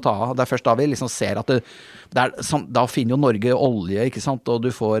det begynner å ta av. Det først da vi liksom ser at da finner jo Norge olje, ikke sant, og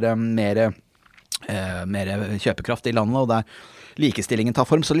du får mer kjøpekraft i landet, og der likestillingen tar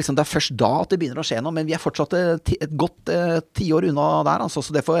form, så liksom det først da at det begynner å skje noe, men vi fortsatt et godt 10 år unna der, altså,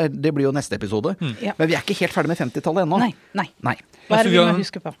 så det blir jo neste episode. Ja. Men vi ikke helt ferdig med 50-tallet ennå. Nei. Hva det vi må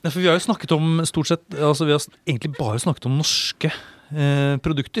huske på? For vi har jo snakket om stort sett, altså vi har egentlig bare snakket om norske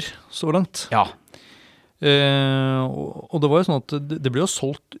produkter så langt. Ja. Og det var jo sånn at det ble jo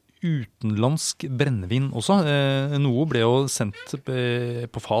solgt utenlandsk brennevin også. Noe ble jo sendt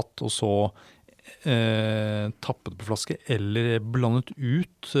på fat, og så tappet på flaske eller blandet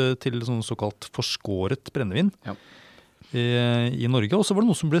ut til sånn såkalt forskåret brennevin i Norge. Og så var det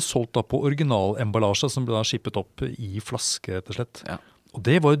noe som ble solgt da på originalemballasje, som ble da skippet opp i flaske, rett og slett. Ja. Og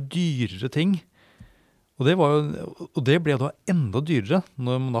det var jo dyrere ting. Og det ble da enda dyrere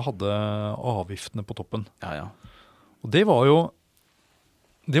når man da hadde avgiftene på toppen. Ja. Og det var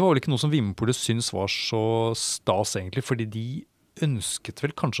vel ikke noe som Vinmonopolet syntes var så stas egentlig, fordi de ønsket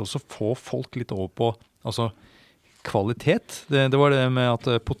vel kanskje også få folk litt over på altså, kvalitet. Det var det med at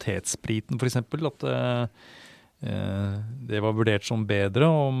potetspriten for eksempel, at det var vurdert som bedre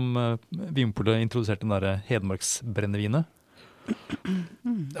om Vinmonopolet introduserte den der Hedmarksbrennevinet.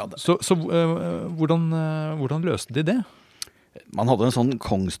 Så hvordan løste de det? Man hadde en sånn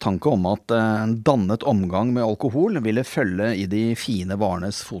kongstanke om at en dannet omgang med alkohol ville følge i de fine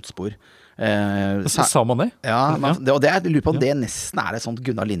varenes fotspor. Sa man det? Ja, og jeg lurer på om det nesten et sånt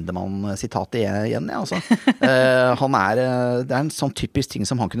Gunnar Lindemann-sitat igjen. Ja, altså. Det en sånn typisk ting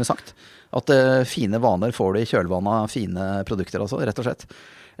som han kunne sagt. At fine vaner får du i kjølvannet av fine produkter, altså, rett og slett.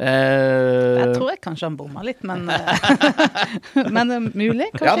 Jeg tror kanskje han bommer litt, men mulig,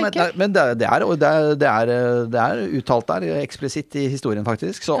 kanskje ikke. Men det uttalt der, eksplisitt i historien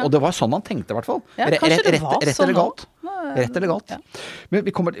faktisk. Så, og det var sånn man tenkte i hvert fall. Ja, kanskje det var rett eller galt. Rett eller galt. Ja. Men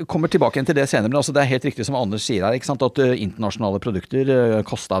vi kommer tilbake igjen til det senere, men altså, det helt riktig som Anders sier her, ikke sant? At internasjonale produkter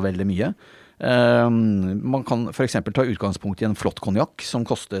kostet veldig mye. Man kan for eksempel ta utgangspunkt i en flott konjakk som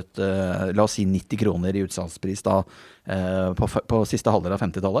kostet, la oss si 90 kroner i utsalgspris da, på siste halvdel av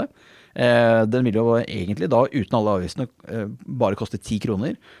 50-tallet. Den ville jo egentlig da, uten alle avgiftene, bare koste 10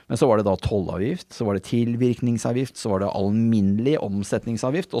 kroner. Men så var det da tollavgift, så var det tilvirkningsavgift, så var det alminnelig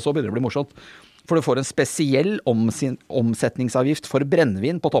omsetningsavgift, og så begynner det å bli morsomt. For du får en spesiell omsetningsavgift for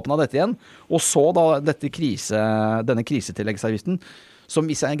brennevin på toppen av dette igjen, og så da denne krisetilleggsavgiften, som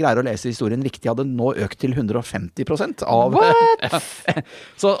hvis jeg greier å lese historien riktig, hadde nå økt til 150% av... What?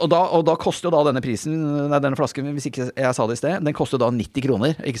 og da koster jo da denne flasken, hvis ikke jeg sa det i sted, den koster da 90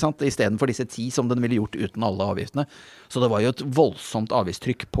 kroner, ikke sant? I stedet for disse 10 som den ville gjort uten alle avgiftene. Så det var jo et voldsomt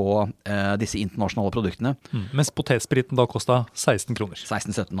avgiftstrykk på disse internasjonale produktene. Mens potetspriten da kostet 16 kroner.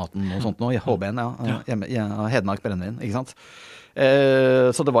 16, 17, 18 og sånt nå, i HB-en, Hedmark brennevin, ikke sant?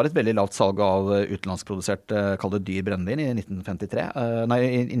 Så det var et veldig lavt salg av utenlandsprodusert, kall det dyr brennevin i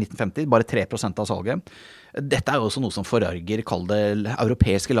 1950, bare 3% av salget. Dette jo også noe som forarger, kall det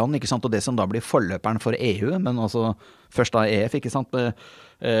europeiske land, ikke sant? Og det som da blir forløperen for EU, men altså først da EF, ikke sant?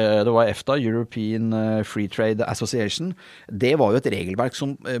 Det var EFTA, European Free Trade Association. Det var jo et regelverk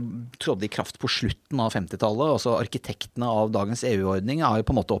som trådde i kraft på slutten av 50-tallet, altså arkitektene av dagens EU-ordning har jo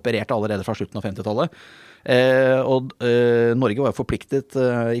på en måte operert allerede fra slutten av 50-tallet. Norge var jo forpliktet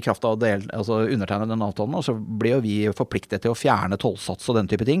i kraft av altså undertegne den avtalen, og så ble jo vi forpliktet til å fjerne tollsats og den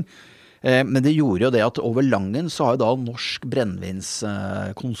type ting. Men det gjorde jo det at over langen så har jo da norsk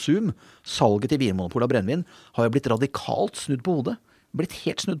brennevinskonsum, salget til Vinmonopolet av brennevin, har jo blitt radikalt snudd på hodet. Blitt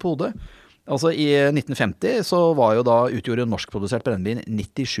helt snudd på hodet. Altså i 1950 så var jo da utgjorde norskprodusert brennevin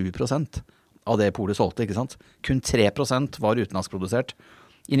 97% av det polet solgte, ikke sant? Kun 3% var utenlandsprodusert.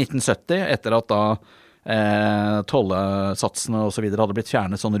 I 1970, etter at da tollsatsene og så videre hadde blitt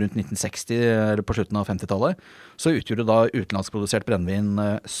fjernet sånn rundt 1960 eller på slutten av 50-tallet, så utgjorde da utenlandsprodusert brennevin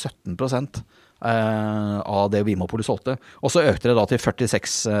 17% av det Vinmonopolet solgte. Og så økte det da til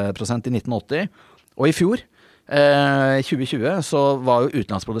 46% i 1980. Og i fjor, 2020, så var jo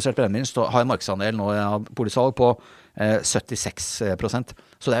utenlandsprodusert brennevin har en markedsandel nå av polsalg på 76%.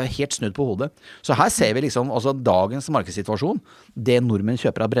 Så det jo helt snudd på hodet. Så her ser vi liksom, altså dagens markedssituasjon, det nordmenn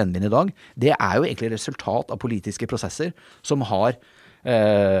kjøper av brennevin i dag, det jo egentlig resultat av politiske prosesser som har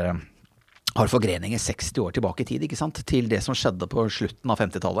forgreninger 60 år tilbake i tid, ikke sant? Til det som skjedde på slutten av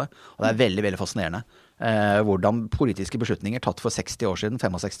 50-tallet. Og det veldig, veldig fascinerende. hvordan politiske beslutninger tatt for 60 år siden,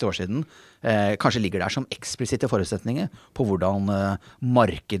 65 år siden, kanskje ligger der som eksplisitte forutsetninger på hvordan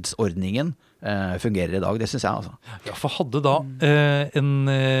markedsordningen fungerer i dag. Det synes jeg, altså. Ja, for hadde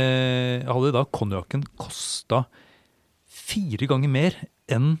da konjakken kostet 4 ganger mer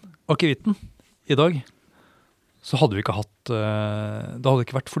enn akevitten i dag, så hadde vi ikke hatt, det hadde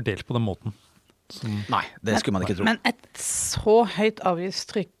ikke vært fordelt på den måten. Nei, det skulle man ikke tro. Men et så høyt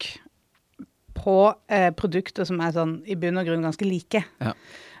avgiftstrykk på produkter som sånn i bunn og grunn ganske like,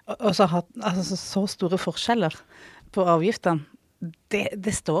 og så har altså, så store forskjeller på avgiftene,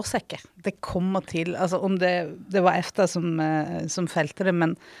 det står seg ikke. Det kommer til, altså om det var EFTA som felte det,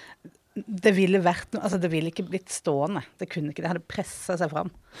 men det ville vært noe, altså det ville ikke blitt stående. Det kunne ikke, det hadde presset seg fram.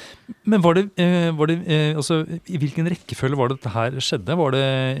 Men var det altså i hvilken rekkefølge var det dette her skjedde? Var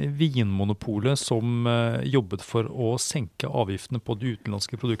det Vinmonopolet som jobbet for å senke avgiftene på de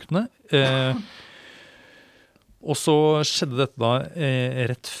utenlandske produktene? Og så skjedde dette da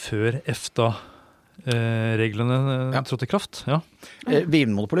rett før EFTA reglene trådte i kraft.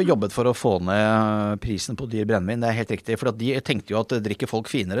 Vinmonopolet jobbet for å få ned prisen på dyr brennevin, det helt riktig, for de tenkte jo at drikker folk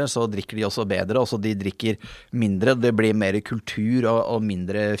finere, så drikker de også bedre, altså de drikker mindre, det blir mer kultur og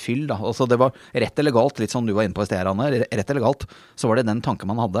mindre fyll da. Altså det var rett eller galt, litt som du var inne på i stedet, Anne, rett eller galt, så var det den tanken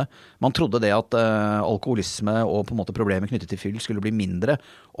man hadde. Man trodde det at alkoholisme og på en måte problemer knyttet til fyll skulle bli mindre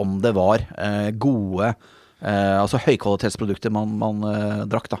om det var gode, altså høykvalitetsprodukter man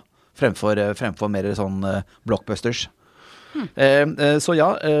drakk da. Fremfor mer sånn blockbusters. Så ja,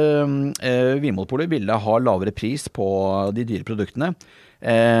 Vinmonopolet ville ha lavere pris på de dyre produktene,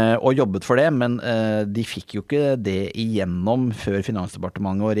 og jobbet for det, men de fikk jo ikke det igjennom før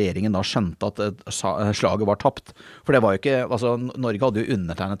Finansdepartementet og regjeringen da skjønte at slaget var tapt. For det var jo ikke, altså Norge hadde jo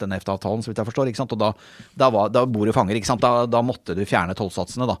undertegnet denne EFTA-avtalen, så vidt jeg forstår, ikke sant? Og da bordet fanger, ikke sant? Da måtte du fjerne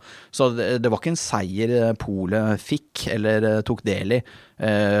tollsatsene da. Så det var ikke en seier Polet fikk eller tok del i,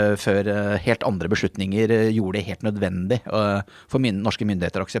 før helt andre beslutninger gjorde det helt nødvendig for norske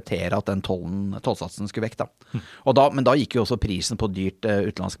myndigheter å akseptere at den tollsatsen skulle vekk da. Men da gikk jo også prisen på dyrt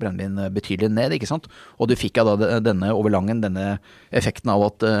utenlandsk brennevin betydelig ned, ikke sant? Og du fikk da denne effekten av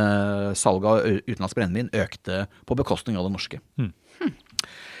at salget av utenlandsk brennevin økte på bekostning av det norske.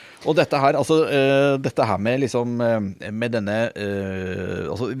 Og dette her med liksom, med denne,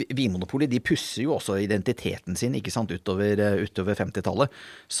 altså Vinmonopolet, de pusser jo også identiteten sin, ikke sant, utover 50-tallet.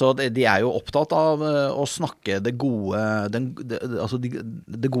 Så de jo opptatt av å snakke det gode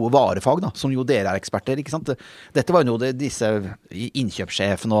varefag da, som jo dere eksperter, ikke sant. Dette var jo noe disse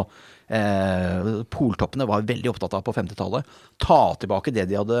innkjøpssjefene og poltoppene var veldig opptatt av på 50-tallet. Ta tilbake det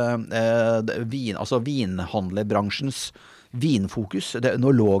de hadde, vinhandlerbransjens vinfokus, det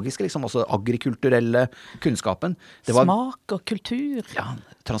enologiske, liksom, altså agrikulturelle kunnskapen. Det var, smak og kultur. Ja,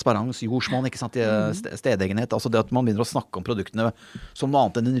 transparens, jordsmonn, ikke sant, stedegenhet. Altså det at man begynner å snakke om produktene som noe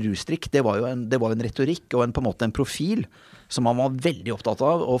annet enn en rusdrikk, det var jo en retorikk og på en måte en profil som man var veldig opptatt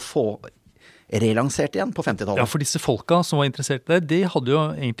av å få relansert igjen på 50-tallet. Ja, for disse folka som var interessert i det, de hadde jo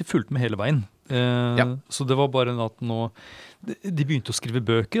egentlig fulgt med hele veien. Så det var bare at nå de begynte å skrive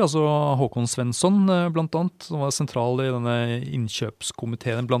bøker, altså Håkon Svensson blant annet, som var sentral i denne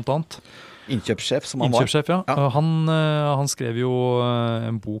innkjøpskomiteen blant annet. Innkjøpssjef som han var. Innkjøpssjef, ja. Han skrev jo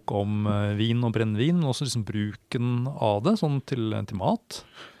en bok om vin og brennevin, og også liksom bruken av det, sånn til mat.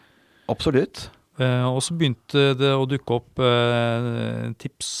 Absolutt. Og så begynte det å dukke opp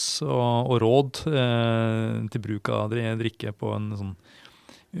tips og råd til bruk av drikke på en sånn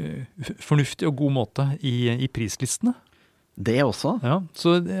fornuftig og god måte i prislistene. Det også. Ja,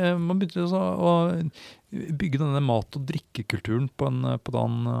 så man begynte å bygge denne mat- og drikkekulturen på en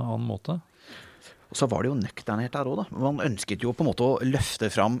annen måte. Og så var det jo nøkternhet der også da. Man ønsket jo på en måte å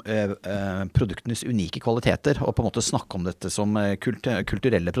løfte fram produktenes unike kvaliteter, og på en måte snakke om dette som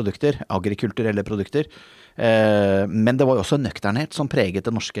kulturelle produkter, agrikulturelle produkter. Men det var jo også nøkternhet som preget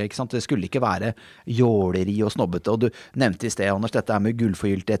det norske, ikke sant? Det skulle ikke være jåleri og snobbete, og du nevnte i sted, Anders, dette med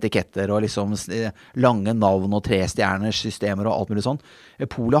gullforgylte etiketter og liksom lange navn og 3-stjerners systemer og alt mulig sånn.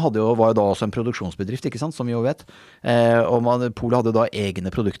 Polet var jo da også en produksjonsbedrift, ikke sant, som vi jo vet. Og Polet hadde da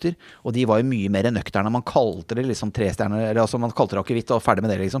egne produkter, og de var jo mye mer nøkterne. Man kalte det liksom 3-stjerner, eller altså man kalte det akevitt og ferdig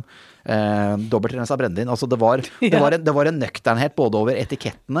med det liksom. Dobbeltrensa brennevin. Altså det var en nøkternhet både over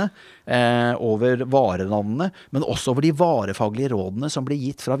etikettene, over varenavnene, men også over de varefaglige rådene som ble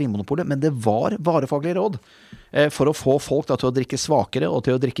gitt fra Vinmonopolet. Men det var varefaglige råd. for å få folk da, til å drikke svakere og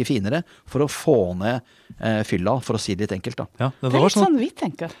til å drikke finere, for å få ned fylla, for å si det litt enkelt da. Ja, det er litt sånn vi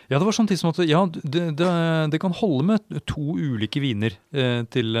tenker. Ja, det var sånn som at ja, det kan holde med 2 ulike viner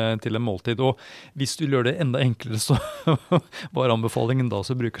til en måltid, og hvis du gjør det enda enklere, så var anbefalingen da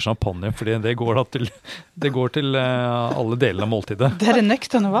så bruker champagne, fordi det går til alle delene av måltidet. Det er det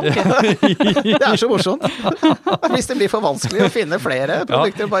nøkterne valget. Det er så morsomt. Hvis det blir for vanskelig å finne flere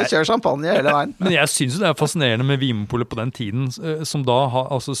produkter, bare kjør champagne hele veien. Men jeg synes det er fascinerende med Vinmonopolet på den tiden,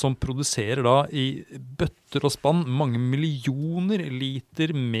 som produserer da i bøtter og spann mange millioner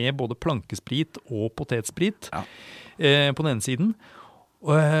liter med både plankesprit og potetsprit på den ene siden.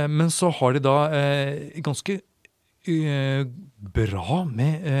 Men så har de da ganske bra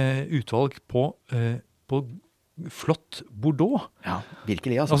med utvalg på flott Bordeaux. Ja,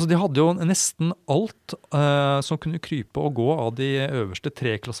 virkelig. Altså de hadde jo nesten alt som kunne krype og gå av de øverste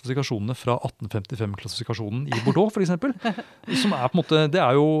 3 klassifikasjonene fra 1855-klassifikasjonen i Bordeaux, for eksempel. Som på en måte, det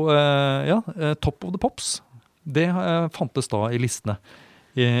er jo top of the pops. Det fantes da i listene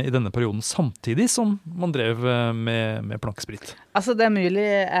i denne perioden, samtidig som man drev med plankesprit. Altså det er mulig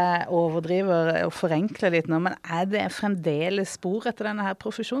jeg overdriver og forenkler litt nå, men er det fremdeles spor etter denne her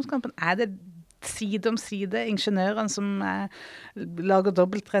profesjonskampen? Er det side om side ingeniørene som lager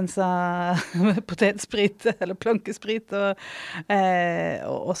dobbeltrensa potetsprit eller plankesprit og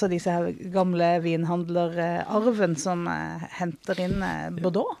også disse her gamle vinhandlerarven som henter inn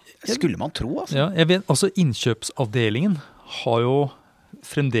Bordeaux? Skulle man tro, altså. Ja, jeg vet, altså innkjøpsavdelingen har jo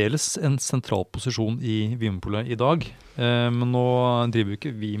fremdeles en sentral posisjon i Vinmonopolet i dag, men nå driver jo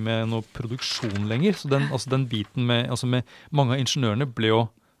ikke vi med noe produksjon lenger, så den biten med mange av ingeniørene ble jo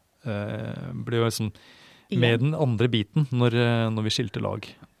liksom med den andre biten når vi skilte lag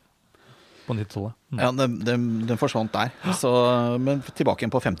på 90-tallet. Ja, den forsvant der. Men tilbake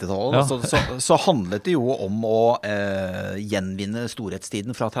igjen på 50-tallet, så handlet det jo om å gjenvinne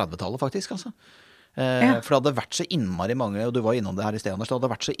storhetstiden fra 30-tallet faktisk, altså. For det hadde vært så innmari mange, og du var innom det her i stedet, Anders, det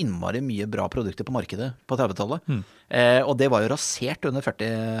hadde vært så innmari mye bra produkter på markedet på 30-tallet. Og det var jo rasert under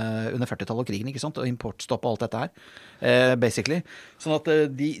 40-tallet og krigen, ikke sant? Og importstopp og alt dette her, basically. Sånn at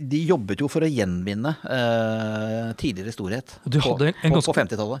de jobbet jo for å gjenvinne tidligere storhet på 50-tallet. De hadde en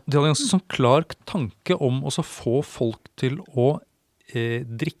ganske sånn klar tanke om å få folk til å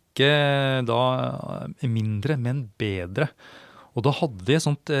drikke da mindre, men bedre. Og da hadde de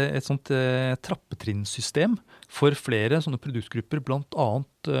et sånt trappetrinnssystem for flere sånne produktgrupper, blant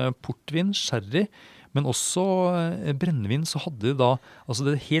annet portvin, sherry, men også brennevin. Så hadde de da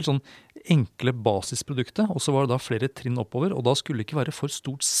det helt sånn enkle basisproduktet, og så var det da flere trinn oppover, og da skulle det ikke være for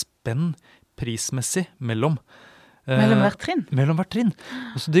stort spenn prismessig mellom hvert trinn? Mellom hvert trinn.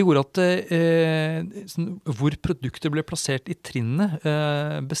 Så det gjorde at hvor produkter ble plassert i trinnene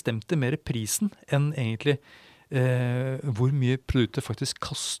bestemte mer prisen enn egentlig hvor mye produkter faktisk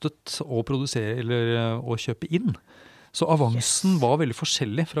kastet å produsere eller å kjøpe inn. Så avansen var veldig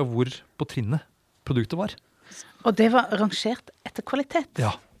forskjellig fra hvor på trinnet produktet var. Og det var rangert etter kvalitet?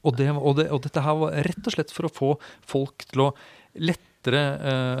 Ja, og dette her var rett og slett for å få folk til å lettere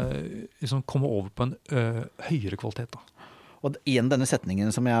komme over på en høyere kvalitet da. Og igjen denne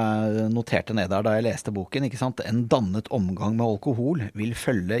setningen som jeg noterte ned der da jeg leste boken, ikke sant? En dannet omgang med alkohol vil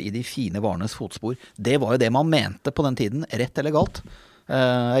følge i de fine varenes fotspor. Det var jo det man mente på den tiden, rett eller galt.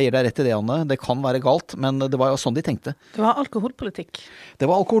 Jeg gir deg rett i det, Anne. Det kan være galt, men det var jo sånn de tenkte. Det var alkoholpolitikk. Det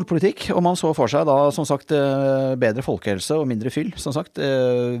var alkoholpolitikk, og man så for seg da, som sagt, bedre folkehelse og mindre fyll, som sagt,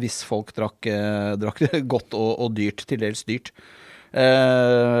 hvis folk drakk godt og dyrt, til dels dyrt.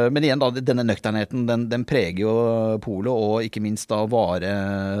 Men igjen da, denne nøkternheten den preger jo polet, og ikke minst da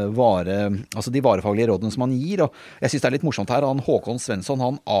altså de varefaglige rådene som han gir, og jeg synes det er litt morsomt her, Håkon Svensson,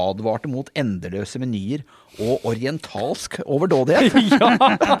 han advarte mot endeløse menyer og orientalsk overdådighet.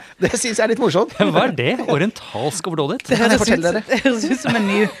 Ja. Det synes jeg er litt morsomt. Hva er det? Orientalsk overdådighet? Det kan jeg fortelle dere. Det høres ut som en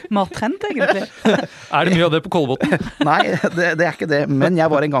ny mattrend egentlig. Er det mye av det på Kolbotn? Nei, det er ikke det, men jeg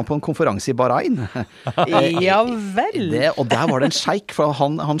var en gang på en konferanse i Bahrain. Ja vel. Og der var det en sjeik, for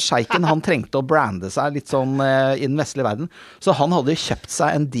sjeiken, han trengte å brande seg litt sånn i den vestlige verden, så han hadde kjøpt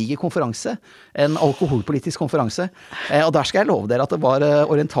seg en diger konferanse, en alkoholpolitisk konferanse, og der skal jeg love dere at det var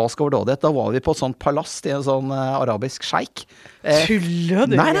orientalsk overdådighet. Da var vi på et sånt palass til en sånn arabisk sjeik. Tuller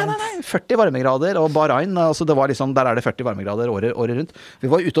du? Nei, 40 varmegrader, og Bahrain, altså det var liksom, der er det 40 varmegrader året rundt.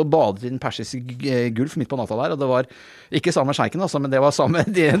 Vi var ute og badet i den persiske gulf midt på natta der, og det var ikke samme sjeiken, altså, men det var samme,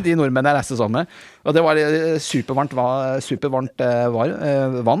 de nordmennene jeg reiste sammen med, og det var supervarmt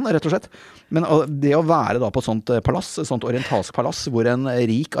vann, rett og slett. Men det å være da på et sånt palass, et sånt orientalsk palass, hvor en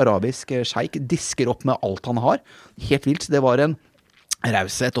rik arabisk sjeik disker opp med alt han har, helt vilt, det var en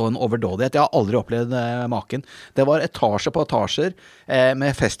raushet og en overdådighet. Jeg har aldri opplevd maken. Det var etasje på etasjer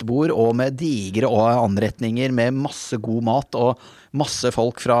med festbord og med digre anretninger med masse god mat og masse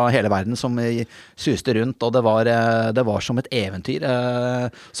folk fra hele verden som suste rundt, og det var som et eventyr.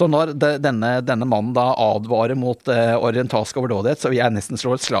 Så når denne mannen da advarer mot orientalsk overdådighet, så vil jeg nesten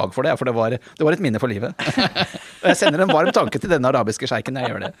slå et slag for det, for det var et minne for livet. Og jeg sender en varm tanke til denne arabiske sjeiken, jeg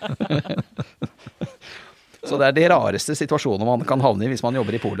gjør det. Så det de rareste situasjonene man kan havne i hvis man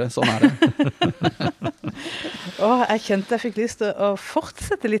jobber i polet. Sånn det. Jeg kjente jeg fikk lyst til å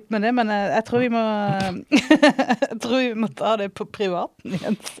fortsette litt med det, men jeg tror vi må ta det på privaten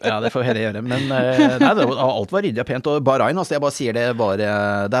igjen. Ja, det får vi heller gjøre. Men alt var ryddig og pent. Og Bahrain, altså, jeg bare sier det,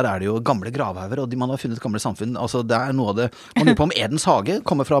 der det jo gamle gravhauger, og man har funnet gamle samfunn. Altså, det noe av det, man lurer på om Edens hage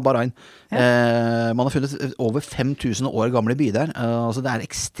kommer fra Bahrain. Man har funnet over 5000 år gamle by der. Altså, det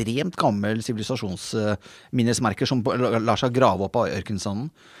ekstremt gammel sivilisasjonsminnesmerker som lar seg grave opp av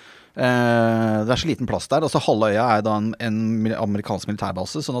ørkensanden. Det så liten plass der. Altså halve øya da en amerikansk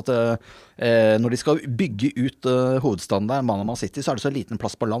militærbase, sånn at når de skal bygge ut hovedstaden der, Manama City, så det så liten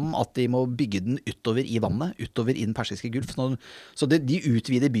plass på land at de må bygge den utover i vannet, utover i den persiske gulf. Så de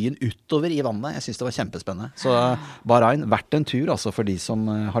utvider byen utover i vannet. Jeg synes det var kjempespennende. Så Bahrain, vært en tur altså for de som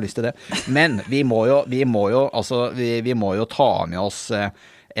har lyst til det. Men vi må jo ta med oss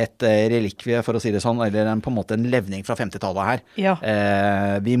et relikvie, for å si det sånn, eller på en måte en levning fra 50-tallet her. Ja.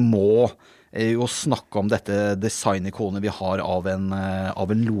 Vi må jo snakke om dette designikonet vi har av en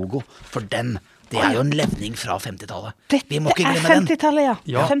logo, for det jo en levning fra 50-tallet. Vi må ikke glemme den. 50-tallet,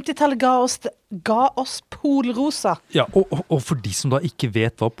 ja. 50-tallet ga oss polrosa. Ja, og for de som da ikke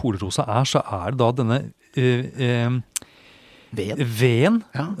vet hva polrosa så det da denne veden,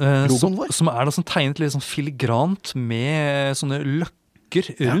 logoen vår. Som da sånn tegnet litt sånn filigrant med sånne løkker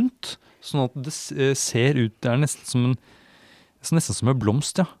rundt, sånn at det ser ut, det nesten som en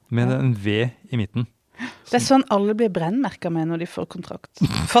blomst, med en V i midten. Det sånn alle blir brennmerket med når de får kontrakt.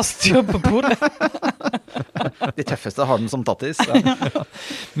 Fast jobb på polet. De tøffeste har den som tattis. Ja.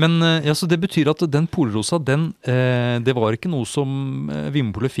 Men så det betyr at den polrosa, det var ikke noe som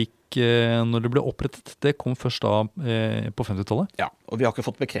Vinmonopolet fikk når det ble opprettet. Det kom først da på 50-tallet. Ja, og vi har ikke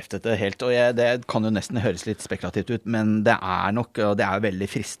fått bekreftet det helt, og det kan jo nesten høres litt spekulativt ut, men det det veldig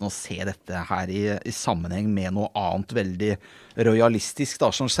fristende å se dette her i sammenheng med noe annet veldig royalistisk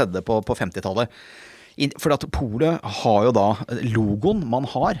da, som skjedde på 50-tallet. For at polet har jo da logoen man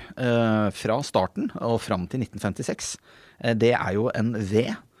har fra starten og frem til 1956. Det jo en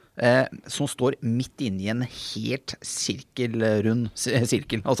V som står midt inne i en helt rund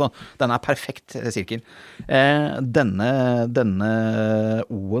sirkel. Altså, den perfekt sirkel. Denne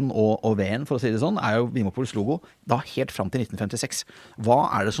O-en og V-en, for å si det sånn, jo Vinmonopolets logo da helt frem til 1956. Hva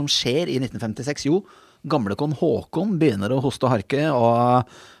det som skjer i 1956? Jo, gamle kon Håkon begynner å hoste og harke, og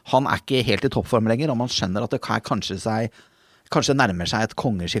han ikke helt i toppform lenger, og man skjønner at det kanskje nærmer seg et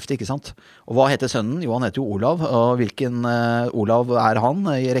kongeskifte, ikke sant? Og hva heter sønnen? Jo, han heter jo Olav, og hvilken Olav han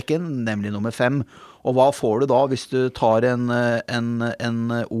i rekken? Nemlig nummer 5. Og hva får du da hvis du tar en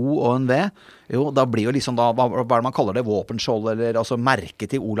O og en V? Jo, da blir jo liksom da, hva det man kaller det, våpenskjold, eller altså merke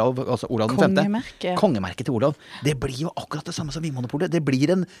til Olav, altså Olav den 5. Kongemerke til Olav. Det blir jo akkurat det samme som Vinmonopolet. Det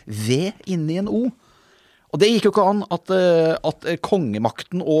blir en V inni en O. Og det gikk jo ikke an at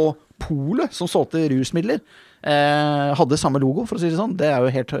kongemakten og polet som solgte rusmidler hadde samme logo, for å si det sånn. Det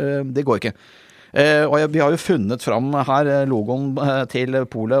jo helt, det går ikke. Og vi har jo funnet fram her logoen til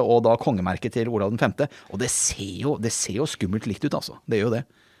polet og da kongemerket til Olav den 5. Og det ser jo skummelt likt ut, altså. Det gjør jo det.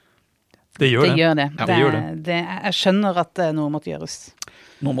 Det gjør det. Ja, det gjør det. Jeg skjønner at noe måtte gjøres.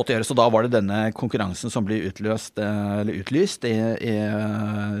 Noe måtte gjøres, og da var det denne konkurransen som ble utlyst i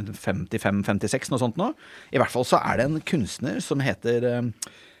 55-56, noe sånt nå. I hvert fall så det en kunstner som heter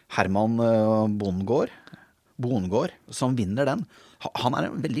Herman Bongård, som vinner den. Han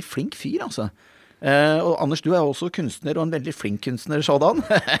en veldig flink fyr, altså. Og Anders, du jo også kunstner, og en veldig flink kunstner sådan.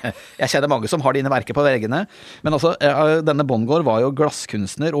 Jeg kjenner mange som har dine verker på veggene. Men altså, denne Bongård var jo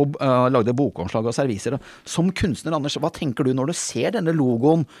glasskunstner og lagde bokomslag og serviser. Som kunstner, Anders, hva tenker du når du ser denne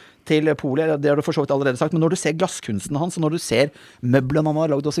logoen til polet? Det har du for så vidt allerede sagt, men når du ser glasskunsten hans, og når du ser møblene han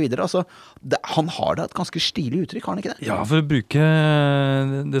har lagd og så videre, altså, han har da et ganske stilig uttrykk, har han ikke det? Ja, for å bruke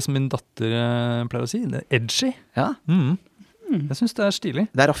det som min datter pleier å si, det edgy. Ja. Jeg synes det stilig.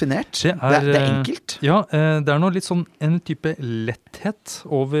 Det raffinert. Det enkelt. Ja, det noe litt sånn en type letthet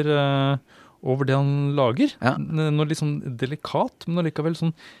over det han lager. Ja. Noe litt sånn delikat, men allikevel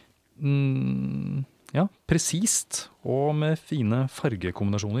sånn presist og med fine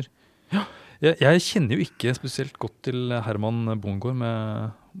fargekombinasjoner. Ja. Jeg kjenner jo ikke spesielt godt til Herman Bongård,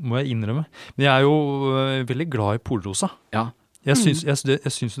 må jeg innrømme. Men jeg jo veldig glad i polrosa. Ja. Jeg synes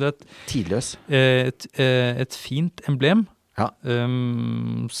det er Tidløs. et fint emblem, Ja.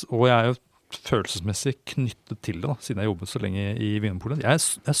 og jeg er jo følelsesmessig knyttet til det, da, siden jeg jobbet så lenge i Vinmonopolet. Jeg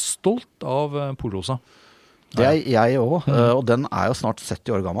er stolt av Polrosa. Det er jeg også, og den er jo snart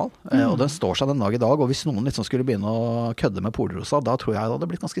 70 år gammel, og den står seg den dag i dag, og hvis noen liksom skulle begynne å kødde med Polrosa, da tror jeg det hadde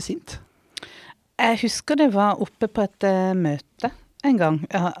blitt ganske sint. Jeg husker det var oppe på et møte en gang,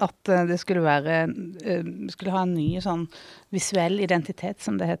 at det skulle ha en ny sånn visuell identitet,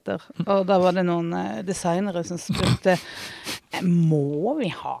 som det heter. Og da var det noen designere som spurte, må vi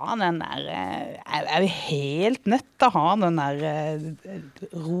ha den der, er vi helt nødt til å ha den der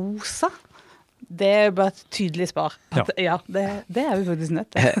rosa? Det er bare et tydelig svar. Ja, det er vi faktisk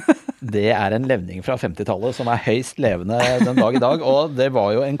nødt til. Det er en levning fra 50-tallet som er høyst levende den dag i dag, og det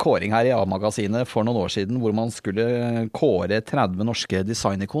var jo en kåring her i A-magasinet for noen år siden, hvor man skulle kåre 30 norske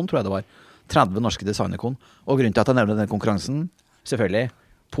designikon, tror jeg det var. 30 norske designikon. Og grunnen til at jeg nevner den konkurransen, selvfølgelig,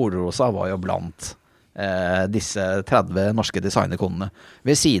 Polrosa var jo blant disse 30 norske designikonene,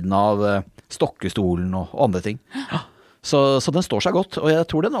 ved siden av Stokkestolen og andre ting. Så den står seg godt, og jeg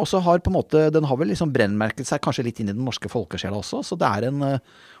tror den også har på en måte, den har vel liksom brennmerket seg kanskje litt inn i den norske folkesjela også, så det er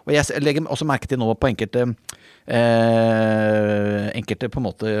og jeg legger også merke til nå på enkelte på en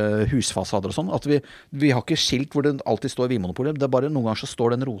måte husfasader og sånn, at vi har ikke skilt hvor det alltid står Vinmonopolet, det er bare noen ganger så står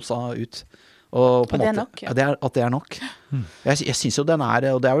den rosa ut. Og på en måte, det er nok, ja. At det er nok. Jeg synes jo den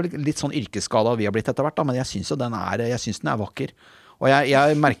er, og det er jo litt sånn yrkesskada vi har blitt etter hvert da, men jeg synes jo den er vakker. Og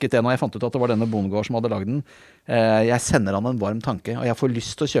jeg merket det når jeg fant ut at det var denne Bondegård som hadde lagd den. Jeg sender han en varm tanke, og jeg får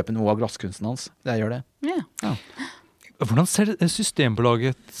lyst til å kjøpe noe av glasskunsten hans. Jeg gjør det. Ja. Hvordan ser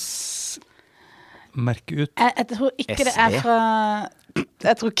Systembolagets merke ut? Jeg tror ikke det er fra...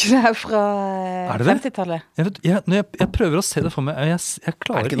 Jeg tror ikke det er fra 50-tallet. Jeg prøver å se det for meg. Jeg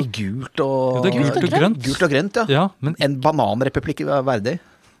klarer er det ikke noe gult og... Jo, det er gult og grønt. Gult og grønt, ja. Men... En bananrepublikk verdig.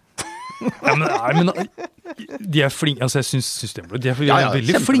 Ja, men de er flinke, altså jeg synes Systembolaget, de er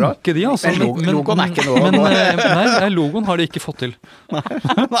veldig flinke de, altså. Logoen er ikke noe. Nei, logoen har de ikke fått til.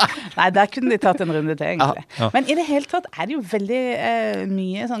 Nei, der kunne de tatt en runde til, egentlig. Ja. Men i det hele tatt er det jo veldig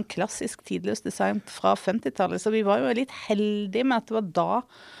mye sånn klassisk tidløs design fra 50-tallet, så vi var jo litt heldige med at det var da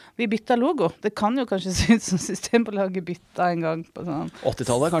vi bytta logo. Det kan jo kanskje se ut som Systembolaget bytta en gang på sånn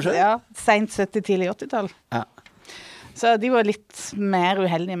 80-tallet, kanskje? Ja, sent 70, tidlig 80-tall. Ja. Så de var litt mer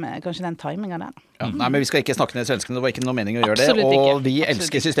uheldige med kanskje den timingen der. Ja, nei, men vi skal ikke snakke ned svenskene, det var ikke noe mening å gjøre det. Absolutt og ikke. Vi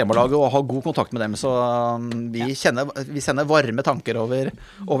elsker Systembolaget og har god kontakt med dem, så vi sender varme tanker over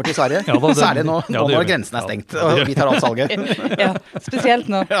til Sverige. Ja, særlig nå når grensen er stengt, og vi tar alt salget. Ja, spesielt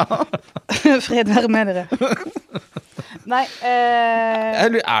nå. Ja. Fred være med dere. Nei,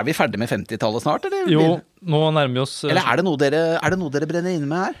 Er vi ferdig med 50-tallet snart, eller? Jo, nå nærmer vi oss... Eller er det noe dere brenner inne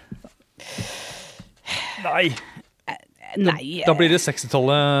med her? Nei. Da blir det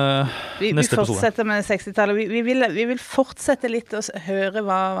 60-tallet neste episode. Vi fortsetter med 60-tallet. Vi vil fortsette litt og høre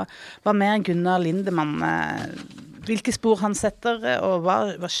hva mer Gunnar Lindemann, hvilke spor han setter, og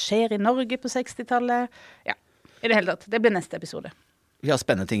hva skjer i Norge på 60-tallet. Ja, i det hele tatt. Det blir neste episode. Vi har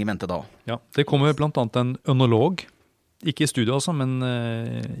spennende ting i vente da. Ja, det kommer blant annet en ønolog, ikke i studio altså, men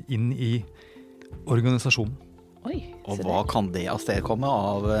inn i organisasjonen. Oi, og hva kan det avstedkomme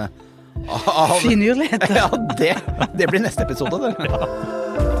av finurligheter? Ja, det blir neste episode, det.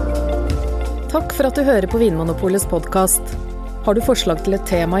 Takk for at du hører på Vinmonopolets podcast. Har du forslag til et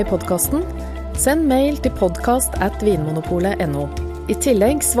tema i podcasten? Send mail til podcast@vinmonopolet.no. I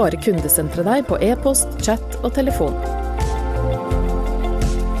tillegg svarer kundesenteret deg på e-post, chat og telefon.